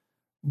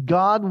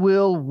 God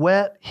will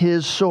whet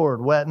His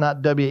sword. Whet,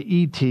 not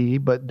W-E-T,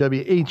 but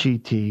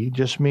W-H-E-T,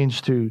 just means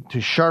to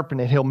sharpen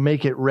it. He'll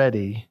make it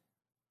ready.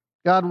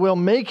 God will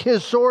make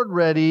His sword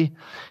ready.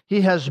 He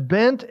has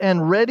bent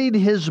and readied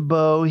His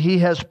bow. He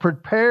has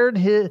prepared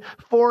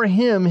for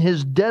Him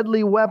His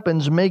deadly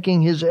weapons,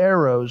 making His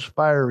arrows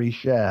fiery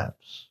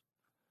shafts.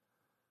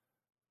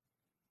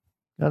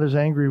 God is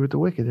angry with the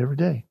wicked every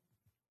day.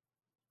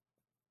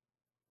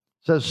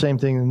 It says the same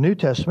thing in the New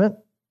Testament,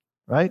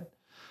 right?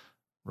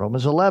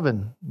 Romans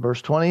 11,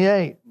 verse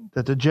 28,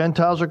 that the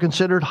Gentiles are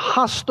considered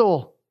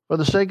hostile for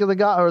the sake of the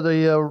God, or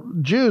the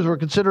Jews were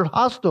considered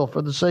hostile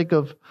for the sake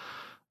of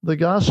the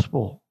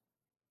gospel.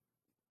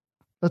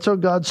 That's how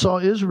God saw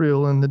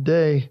Israel in the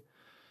day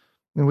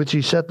in which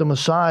He set them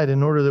aside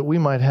in order that we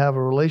might have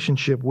a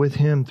relationship with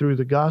Him through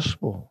the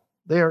gospel.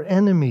 They are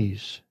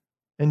enemies.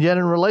 And yet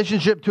in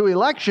relationship to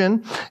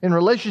election, in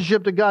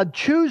relationship to God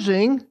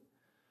choosing,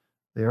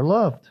 they are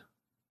loved.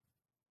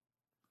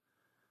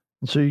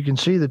 And so you can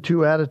see the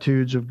two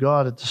attitudes of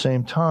God at the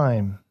same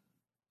time.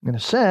 In a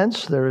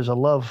sense, there is a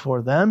love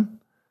for them.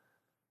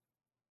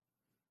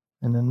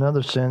 In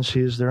another sense,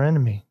 He is their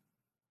enemy.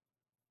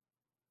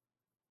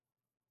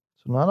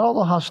 So not all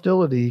the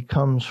hostility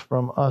comes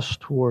from us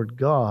toward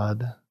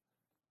God.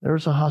 There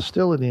is a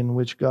hostility in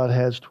which God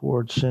has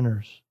toward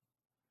sinners.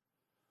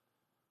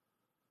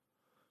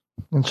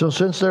 And so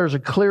since there is a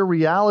clear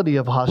reality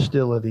of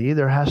hostility,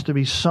 there has to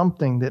be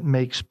something that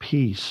makes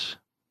peace.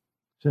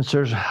 Since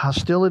there's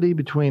hostility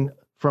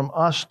from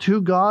us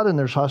to God and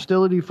there's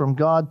hostility from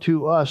God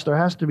to us, there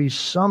has to be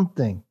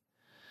something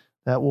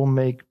that will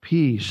make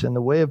peace. And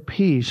the way of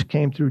peace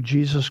came through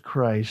Jesus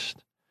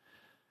Christ,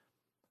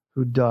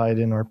 who died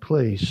in our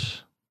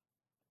place.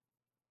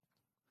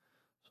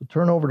 So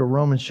turn over to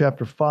Romans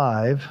chapter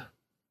 5,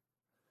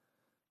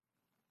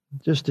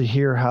 just to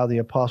hear how the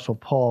Apostle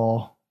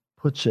Paul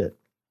puts it.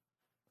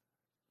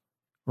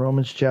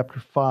 Romans chapter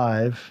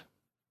 5.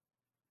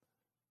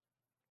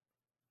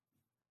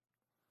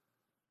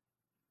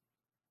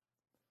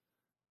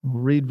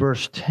 We'll read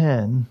verse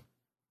 10.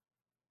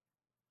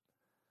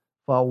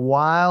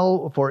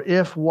 For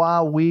if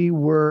while we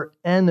were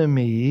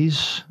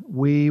enemies,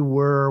 we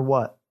were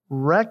what?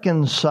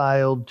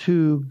 Reconciled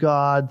to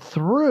God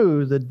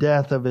through the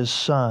death of His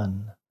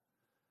Son,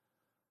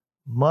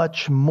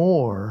 much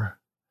more,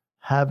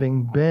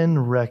 having been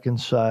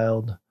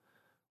reconciled,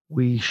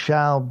 we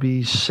shall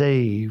be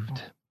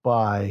saved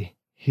by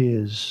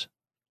His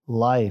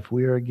life.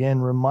 We are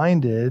again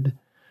reminded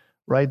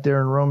right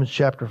there in Romans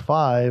chapter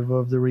 5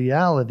 of the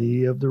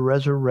reality of the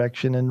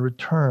resurrection and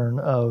return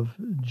of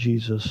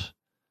Jesus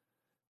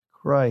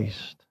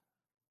Christ.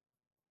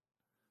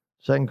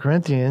 2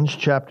 Corinthians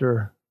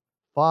chapter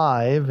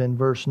 5 and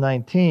verse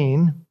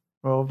 19,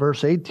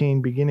 verse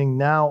 18 beginning,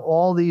 now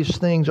all these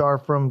things are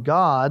from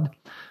God,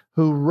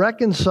 who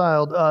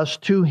reconciled us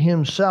to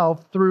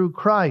Himself through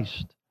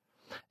Christ.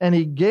 And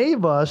He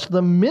gave us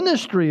the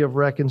ministry of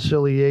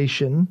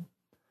reconciliation,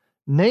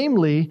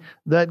 namely,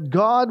 that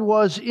God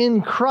was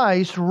in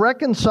Christ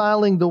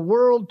reconciling the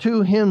world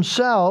to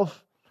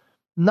Himself,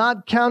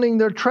 not counting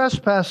their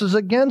trespasses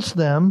against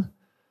them,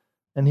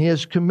 and He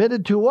has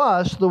committed to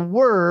us the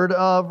word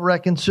of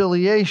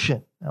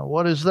reconciliation. Now,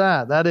 what is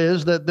that? That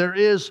is that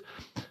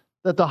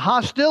the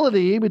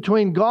hostility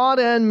between God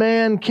and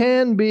man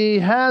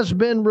has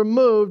been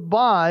removed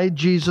by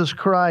Jesus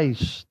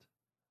Christ.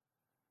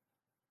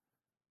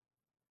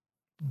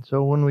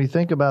 So when we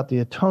think about the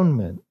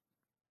atonement,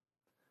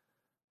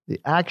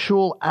 the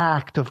actual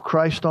act of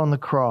Christ on the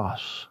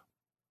cross,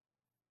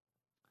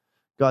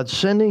 God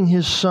sending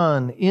His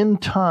Son in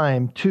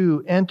time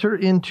to enter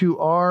into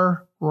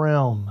our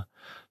realm.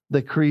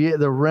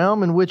 The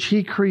realm in which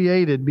he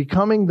created,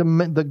 becoming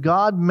the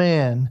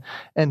God-man,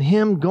 and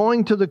him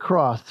going to the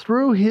cross.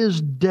 Through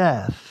his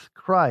death,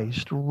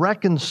 Christ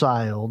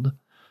reconciled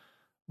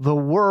the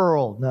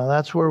world. Now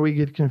that's where we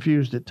get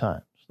confused at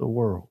times, the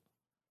world.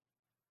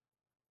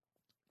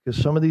 Because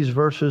some of these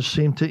verses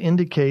seem to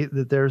indicate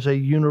that there's a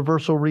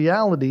universal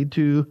reality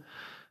to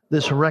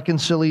this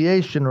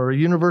reconciliation, or a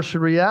universal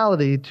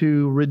reality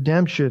to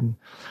redemption,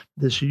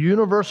 this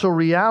universal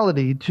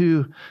reality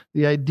to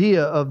the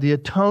idea of the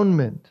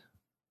atonement.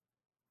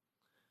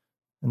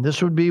 And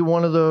this would be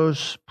one of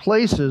those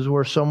places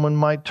where someone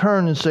might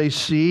turn and say,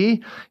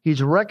 see,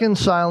 he's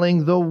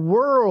reconciling the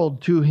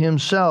world to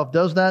himself.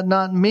 Does that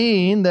not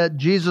mean that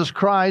Jesus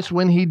Christ,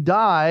 when he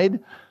died,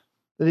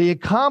 that he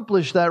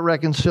accomplished that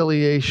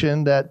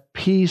reconciliation, that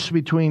peace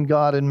between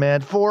God and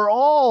man for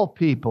all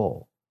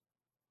people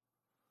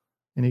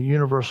in a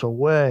universal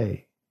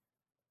way?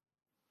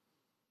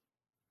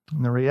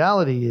 And the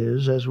reality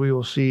is, as we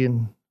will see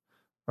in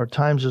our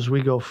times as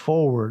we go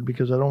forward,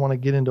 because I don't want to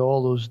get into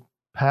all those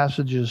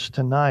passages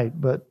tonight,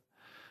 but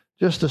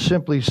just to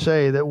simply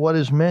say that what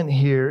is meant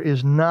here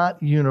is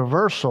not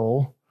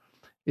universal.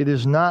 It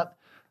is not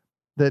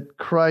that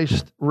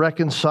Christ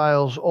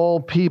reconciles all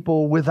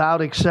people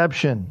without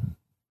exception.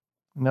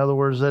 In other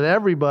words, that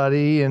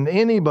everybody and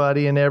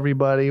anybody and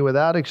everybody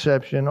without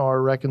exception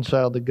are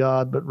reconciled to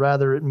God, but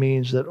rather it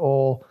means that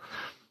all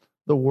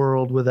the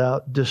world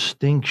without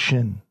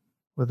distinction.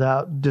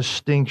 Without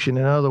distinction.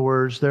 In other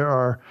words, there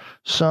are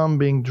some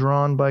being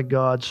drawn by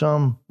God,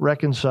 some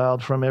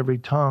reconciled from every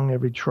tongue,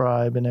 every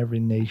tribe, and every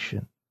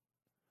nation.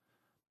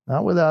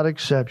 Not without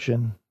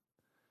exception,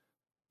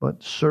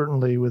 but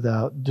certainly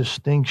without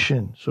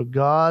distinction. So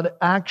God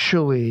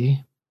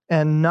actually,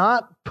 and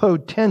not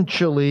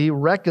potentially,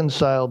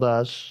 reconciled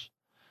us,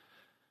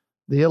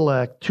 the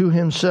elect, to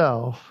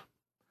himself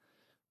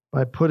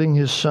by putting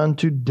his Son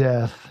to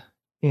death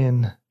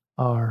in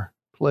our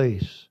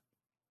place.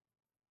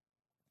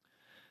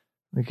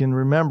 We can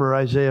remember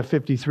Isaiah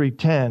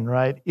 53:10,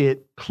 right?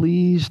 It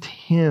pleased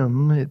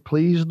him, it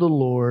pleased the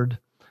Lord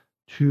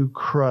to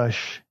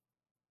crush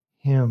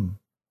him.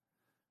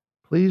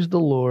 Pleased the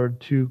Lord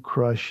to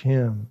crush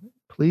him.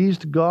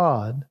 Pleased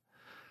God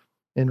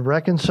in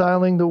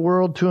reconciling the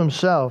world to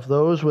himself,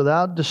 those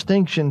without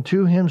distinction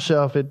to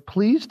himself. It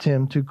pleased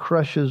him to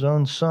crush his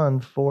own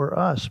Son for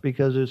us,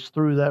 because it's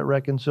through that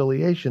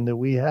reconciliation that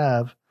we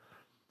have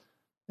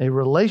a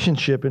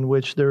relationship in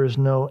which there is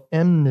no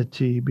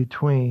enmity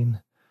between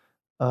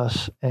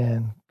us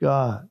and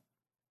God.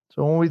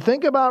 So when we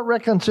think about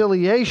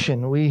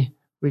reconciliation, we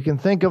can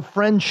think of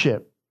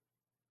friendship.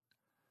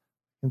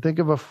 We can think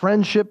of a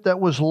friendship that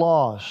was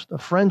lost, a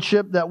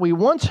friendship that we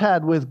once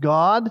had with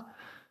God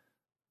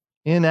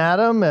in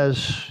Adam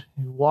as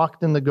he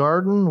walked in the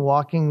garden,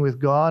 walking with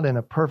God in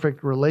a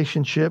perfect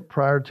relationship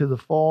prior to the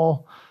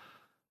fall.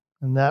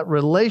 And that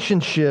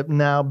relationship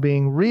now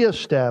being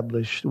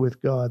reestablished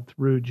with God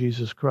through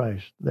Jesus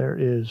Christ. There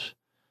is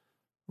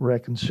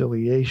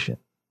reconciliation.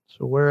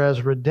 So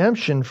whereas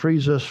redemption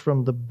frees us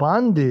from the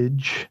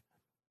bondage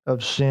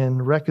of sin,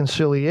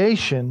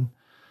 reconciliation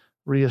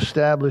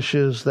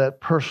reestablishes that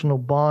personal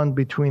bond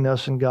between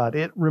us and God.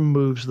 It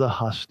removes the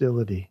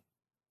hostility.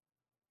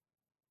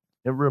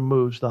 It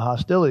removes the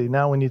hostility.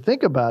 Now, when you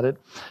think about it,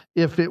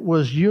 if it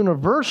was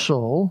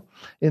universal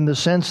in the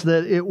sense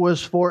that it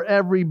was for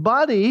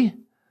everybody,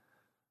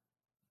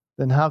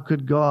 then how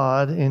could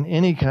God in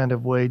any kind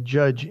of way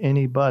judge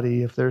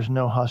anybody if there's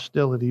no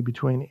hostility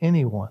between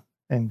anyone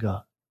and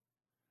God?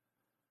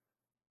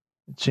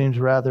 It seems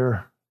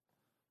rather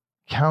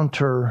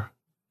counter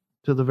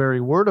to the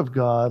very word of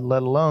God,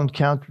 let alone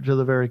counter to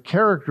the very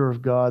character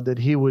of God, that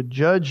he would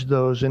judge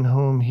those in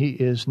whom he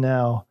is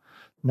now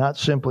not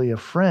simply a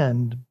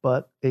friend,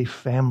 but a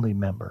family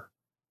member.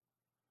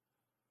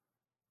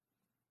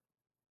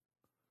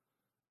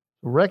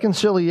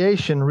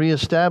 Reconciliation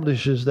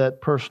reestablishes that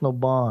personal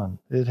bond.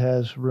 It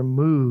has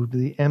removed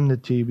the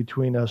enmity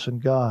between us and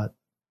God.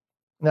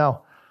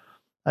 Now,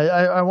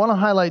 I want to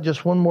highlight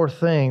just one more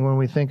thing when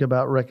we think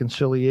about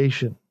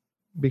reconciliation,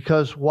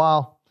 because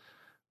while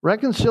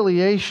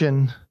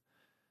reconciliation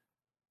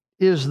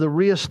is the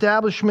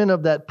reestablishment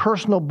of that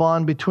personal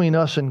bond between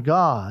us and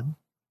God,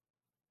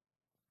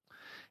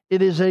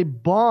 it is a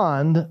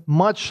bond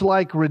much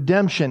like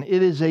redemption.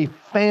 It is a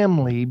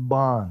family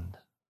bond.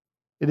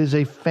 It is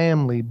a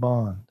family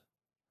bond.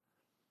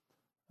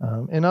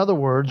 In other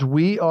words,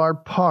 we are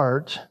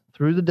part,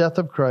 through the death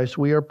of Christ,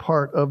 we are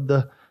part of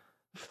the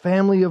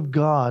family of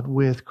God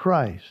with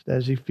Christ.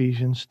 As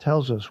Ephesians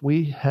tells us,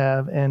 we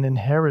have an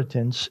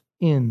inheritance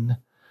in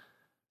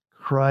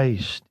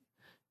Christ.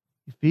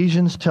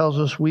 Ephesians tells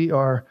us we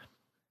are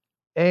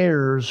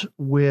heirs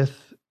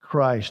with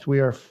Christ.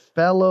 We are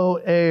fellow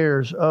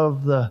heirs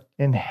of the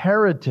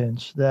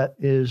inheritance that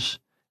is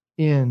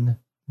in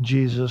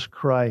Jesus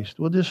Christ.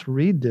 We'll just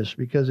read this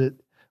because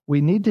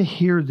we need to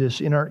hear this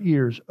in our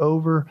ears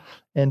over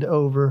and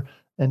over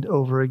and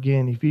over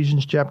again.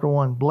 Ephesians chapter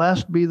 1.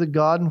 Blessed be the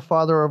God and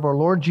Father of our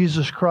Lord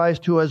Jesus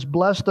Christ, who has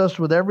blessed us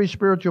with every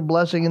spiritual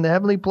blessing in the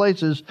heavenly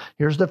places.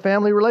 Here's the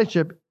family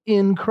relationship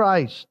in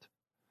Christ.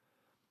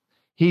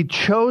 He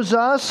chose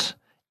us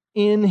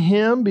in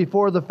Him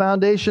before the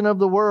foundation of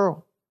the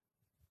world,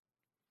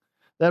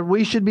 that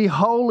we should be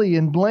holy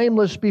and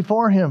blameless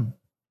before Him.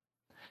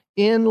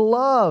 In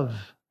love,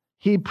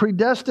 He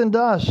predestined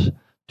us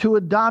to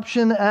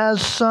adoption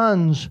as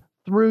sons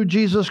through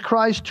Jesus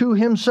Christ to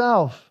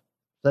Himself.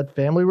 That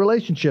family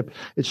relationship.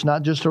 It's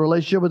not just a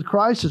relationship with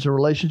Christ, it's a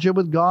relationship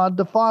with God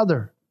the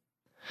Father.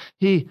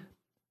 He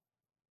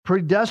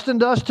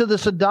predestined us to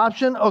this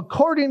adoption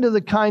according to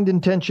the kind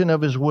intention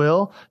of His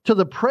will, to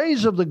the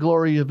praise of the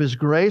glory of His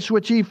grace,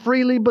 which He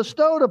freely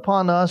bestowed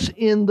upon us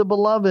in the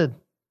Beloved.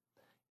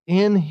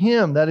 In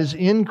Him, that is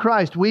in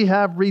Christ, we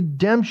have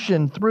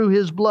redemption through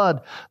His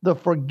blood, the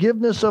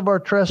forgiveness of our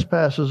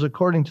trespasses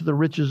according to the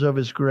riches of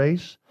His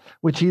grace,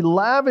 which He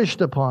lavished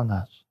upon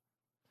us.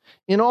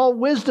 In all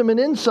wisdom and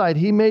insight,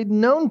 He made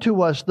known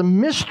to us the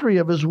mystery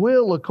of His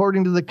will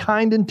according to the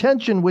kind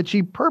intention which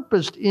He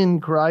purposed in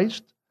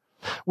Christ,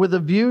 with a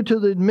view to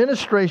the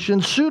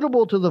administration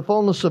suitable to the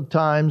fullness of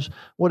times.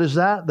 What is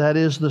that? That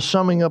is the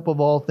summing up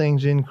of all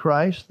things in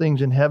Christ,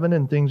 things in heaven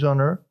and things on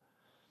earth.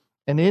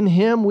 And in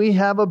Him we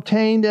have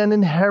obtained an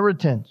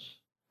inheritance,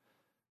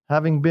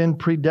 having been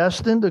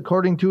predestined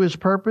according to His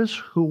purpose,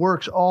 who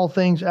works all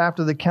things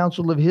after the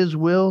counsel of His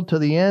will, to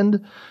the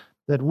end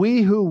that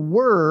we who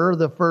were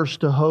the first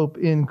to hope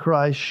in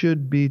Christ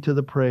should be to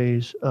the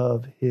praise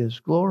of His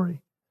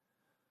glory.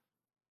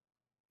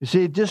 You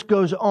see, it just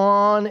goes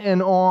on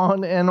and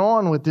on and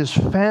on with this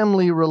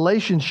family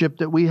relationship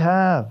that we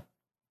have.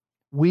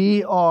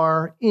 We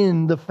are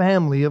in the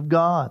family of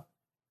God.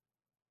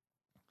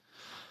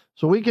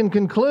 So we can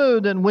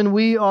conclude that when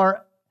we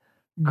are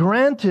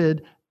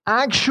granted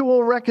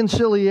actual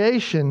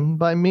reconciliation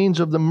by means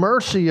of the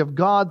mercy of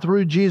God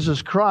through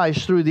Jesus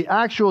Christ, through the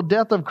actual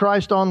death of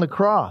Christ on the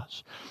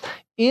cross,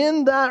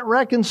 in that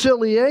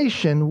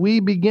reconciliation, we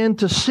begin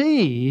to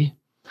see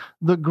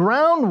the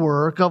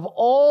groundwork of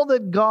all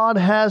that God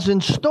has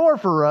in store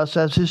for us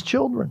as His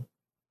children.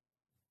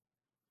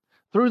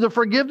 Through the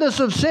forgiveness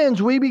of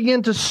sins, we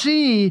begin to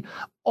see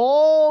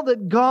all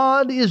that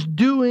God is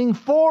doing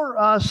for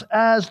us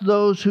as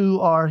those who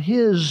are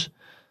His.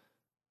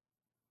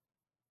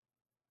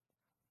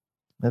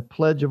 That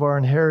pledge of our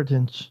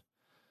inheritance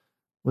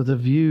with a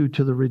view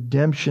to the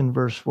redemption,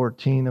 verse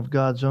 14, of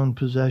God's own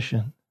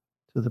possession,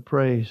 to the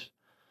praise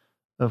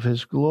of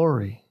His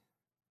glory.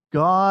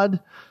 God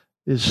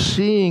is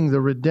seeing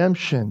the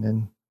redemption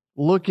and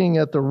looking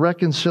at the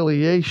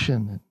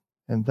reconciliation,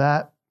 and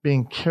that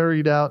being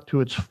carried out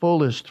to its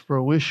fullest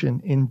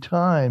fruition in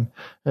time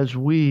as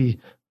we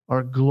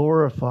are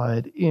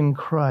glorified in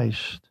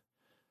Christ.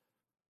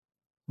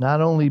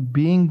 Not only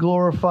being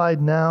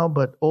glorified now,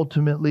 but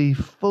ultimately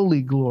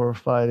fully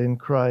glorified in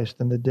Christ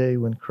in the day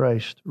when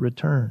Christ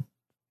returned.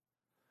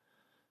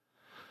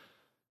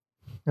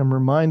 I'm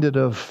reminded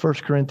of 1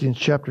 Corinthians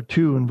chapter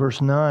 2 and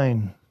verse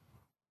 9.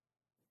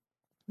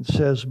 It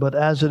says, "But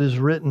as it is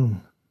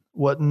written,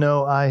 what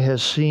no eye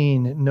has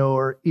seen,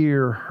 nor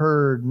ear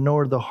heard,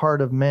 nor the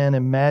heart of man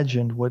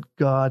imagined, what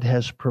God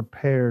has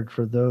prepared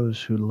for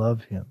those who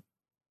love Him."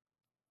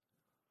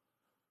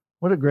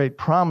 What a great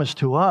promise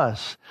to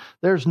us.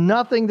 There's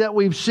nothing that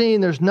we've seen,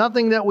 there's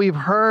nothing that we've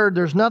heard,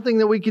 there's nothing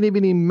that we can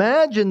even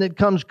imagine that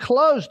comes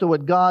close to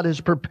what God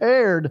has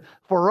prepared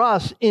for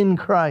us in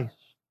Christ.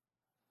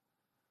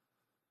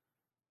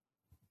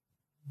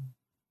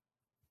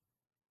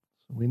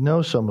 We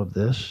know some of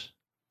this.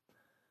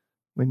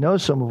 We know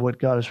some of what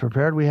God has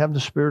prepared. We have the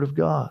Spirit of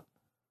God.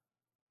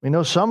 We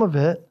know some of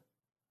it.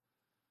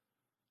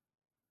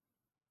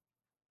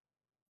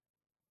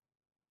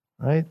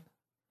 Right?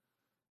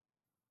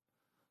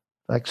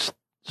 Like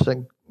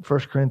 1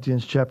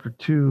 Corinthians chapter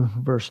 2,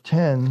 verse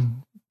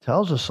 10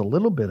 tells us a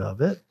little bit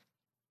of it.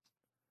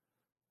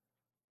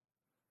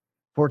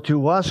 For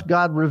to us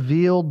God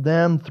revealed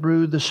them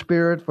through the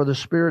Spirit, for the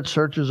Spirit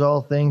searches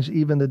all things,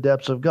 even the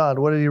depths of God.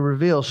 What did He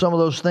reveal? Some of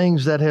those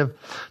things that have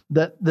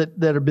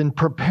been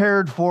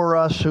prepared for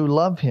us who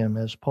love Him,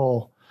 as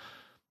Paul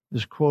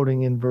is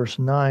quoting in verse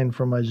 9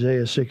 from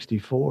Isaiah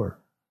 64.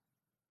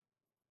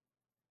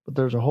 But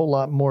there's a whole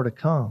lot more to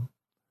come.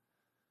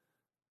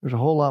 There's a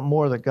whole lot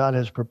more that God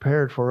has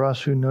prepared for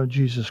us who know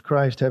Jesus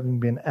Christ, having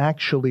been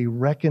actually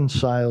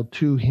reconciled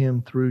to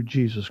Him through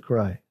Jesus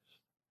Christ.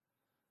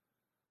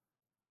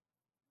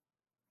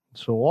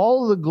 So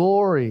all the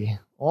glory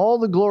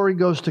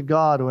goes to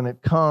God when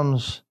it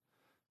comes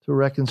to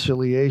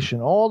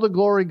reconciliation. All the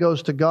glory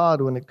goes to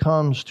God when it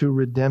comes to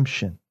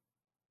redemption.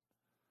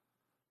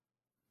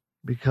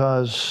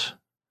 Because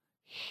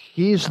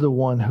He's the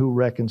one who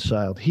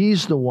reconciled.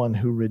 He's the one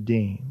who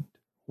redeemed.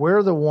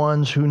 We're the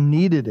ones who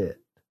needed it.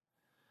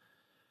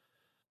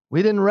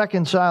 We didn't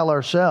reconcile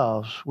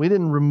ourselves. We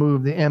didn't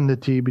remove the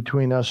enmity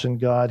between us and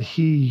God.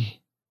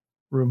 He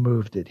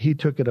removed it. He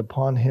took it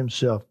upon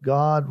Himself.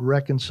 God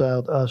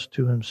reconciled us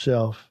to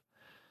Himself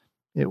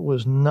It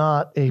was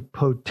not a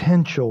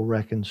potential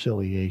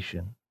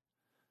reconciliation.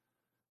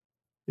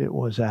 It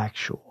was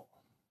actual.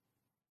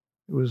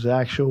 It was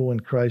actual when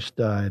Christ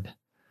died,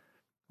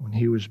 when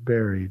he was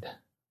buried,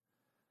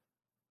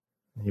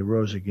 and he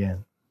rose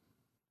again.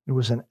 It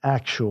was an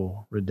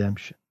actual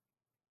redemption.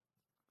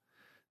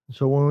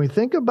 So when we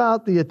think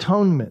about the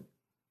atonement,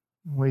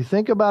 when we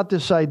think about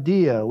this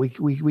idea,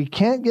 we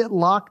can't get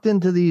locked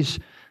into these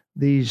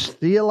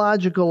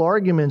theological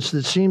arguments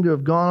that seem to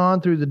have gone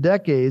on through the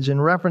decades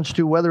in reference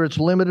to whether it's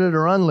limited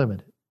or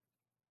unlimited.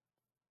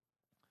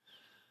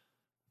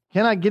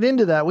 Cannot get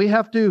into that. We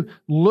have to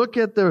look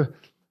at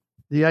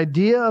the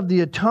idea of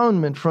the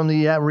atonement from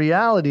the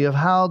reality of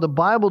how the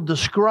Bible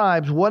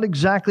describes what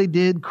exactly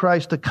did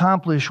Christ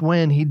accomplish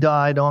when he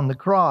died on the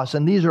cross.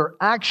 And these are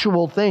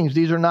actual things.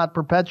 These are not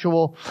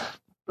perpetual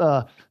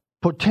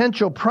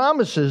potential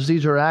promises.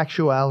 These are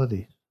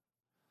actualities.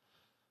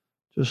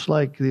 Just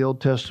like the Old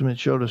Testament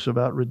showed us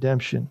about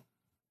redemption.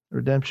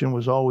 Redemption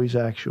was always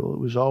actual. It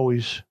was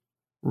always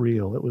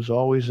real. It was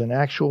always an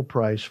actual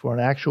price for an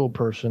actual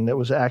person that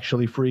was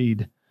actually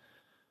freed.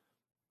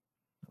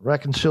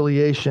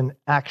 Reconciliation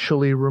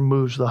actually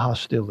removes the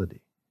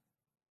hostility.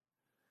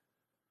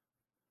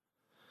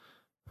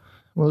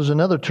 Well, there's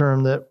another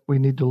term that we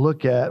need to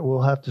look at.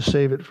 We'll have to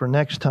save it for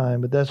next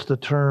time, but that's the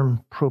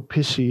term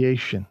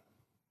propitiation.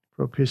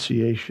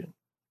 Propitiation.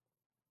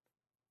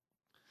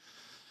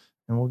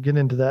 And we'll get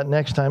into that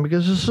next time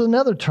because this is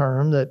another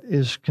term that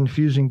is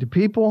confusing to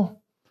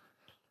people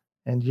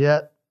and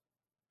yet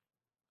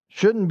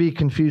shouldn't be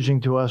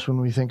confusing to us when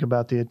we think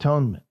about the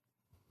atonement.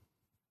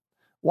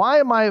 Why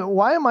am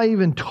I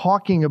even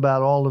talking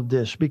about all of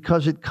this?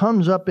 Because it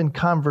comes up in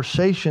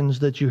conversations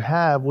that you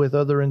have with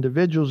other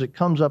individuals. It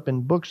comes up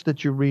in books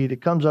that you read.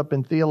 It comes up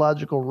in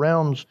theological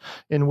realms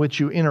in which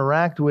you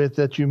interact with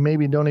that you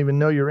maybe don't even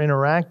know you're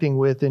interacting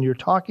with, and you're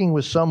talking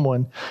with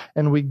someone.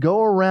 And we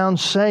go around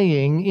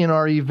saying in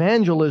our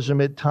evangelism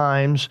at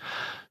times,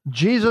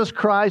 Jesus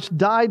Christ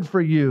died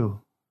for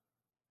you.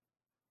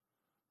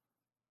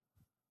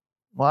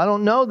 Well, I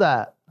don't know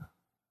that.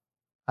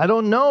 I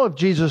don't know if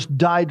Jesus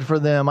died for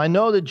them. I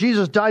know that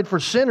Jesus died for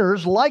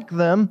sinners like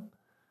them.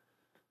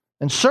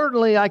 And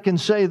certainly I can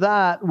say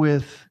that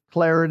with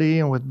clarity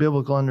and with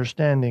biblical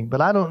understanding.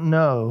 But I don't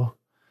know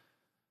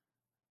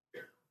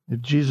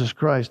if Jesus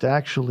Christ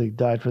actually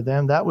died for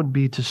them. That would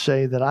be to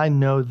say that I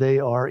know they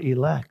are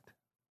elect.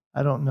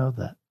 I don't know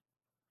that.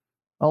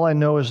 All I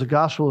know is the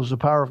gospel is the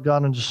power of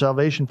God unto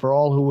salvation for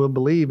all who will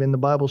believe. And the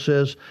Bible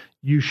says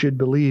you should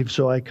believe.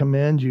 So I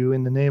command you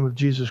in the name of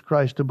Jesus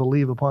Christ to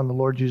believe upon the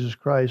Lord Jesus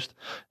Christ.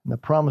 And the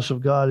promise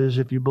of God is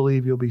if you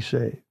believe, you'll be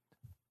saved.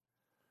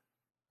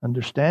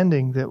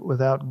 Understanding that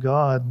without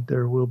God,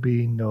 there will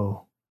be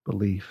no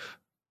belief.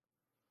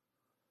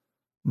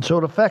 And so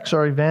it affects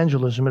our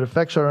evangelism. It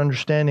affects our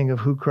understanding of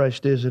who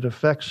Christ is. It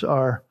affects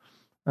our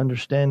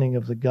understanding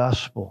of the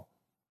gospel.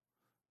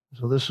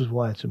 So this is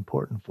why it's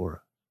important for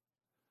us.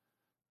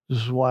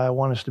 This is why I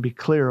want us to be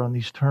clear on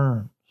these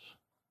terms,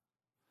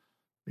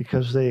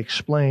 because they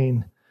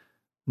explain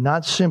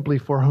not simply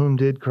for whom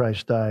did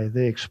Christ die,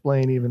 they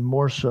explain even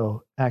more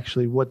so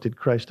actually what did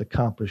Christ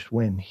accomplish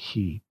when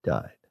he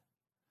died.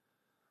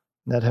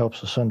 And that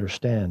helps us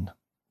understand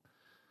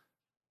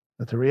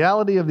that the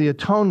reality of the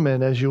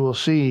atonement, as you will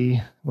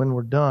see when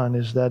we're done,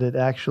 is that it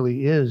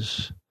actually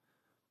is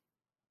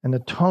an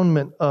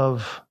atonement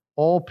of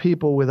all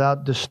people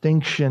without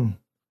distinction,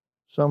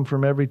 some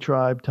from every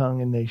tribe,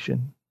 tongue, and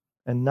nation,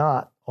 and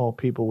not all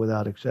people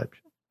without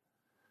exception,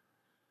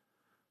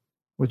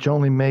 which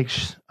only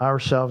makes our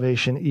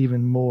salvation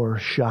even more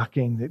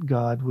shocking that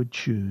God would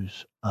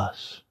choose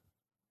us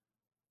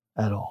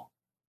at all,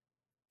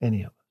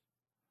 any of us.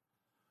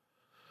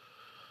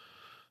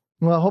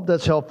 Well, I hope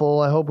that's helpful.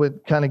 I hope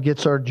it kind of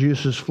gets our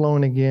juices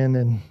flowing again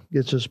and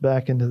gets us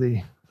back into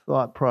the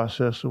thought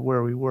process of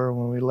where we were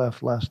when we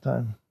left last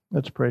time.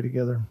 Let's pray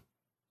together.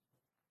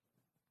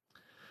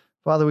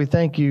 Father, we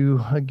thank you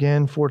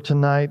again for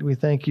tonight. We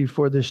thank you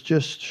for this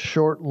just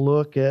short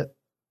look at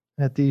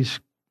these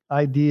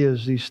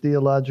ideas, these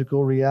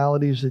theological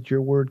realities that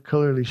your word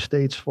clearly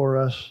states for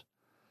us.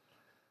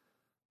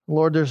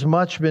 Lord, there's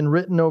much been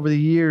written over the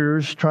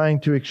years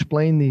trying to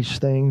explain these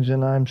things,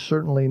 and I'm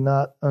certainly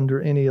not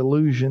under any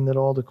illusion that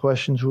all the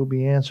questions will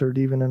be answered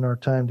even in our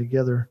time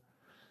together.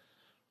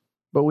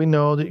 But we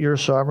know that you're a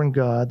sovereign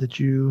God, that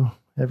you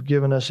have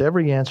given us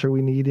every answer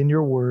we need in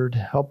your word.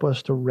 Help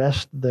us to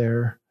rest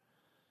there.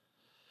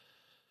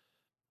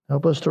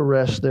 Help us to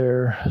rest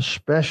there,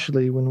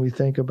 especially when we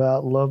think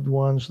about loved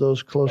ones,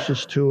 those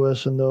closest to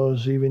us, and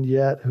those even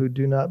yet who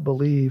do not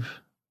believe.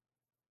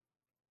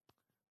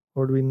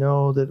 Lord, we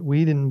know that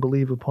we didn't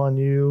believe upon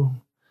you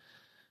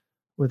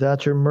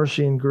without your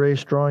mercy and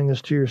grace drawing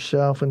us to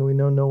yourself, and we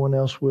know no one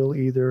else will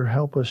either.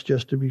 Help us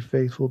just to be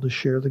faithful to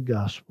share the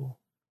gospel.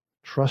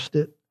 Trust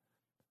it.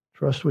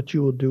 Trust what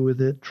you will do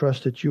with it.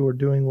 Trust that you are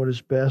doing what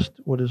is best,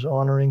 what is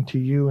honoring to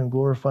you and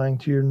glorifying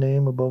to your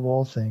name above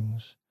all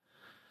things.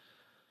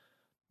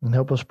 And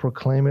help us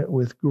proclaim it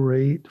with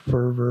great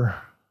fervor,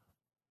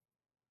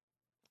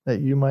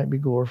 that you might be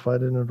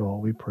glorified in it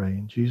all. We pray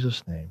in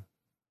Jesus' name.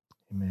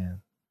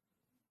 Amen.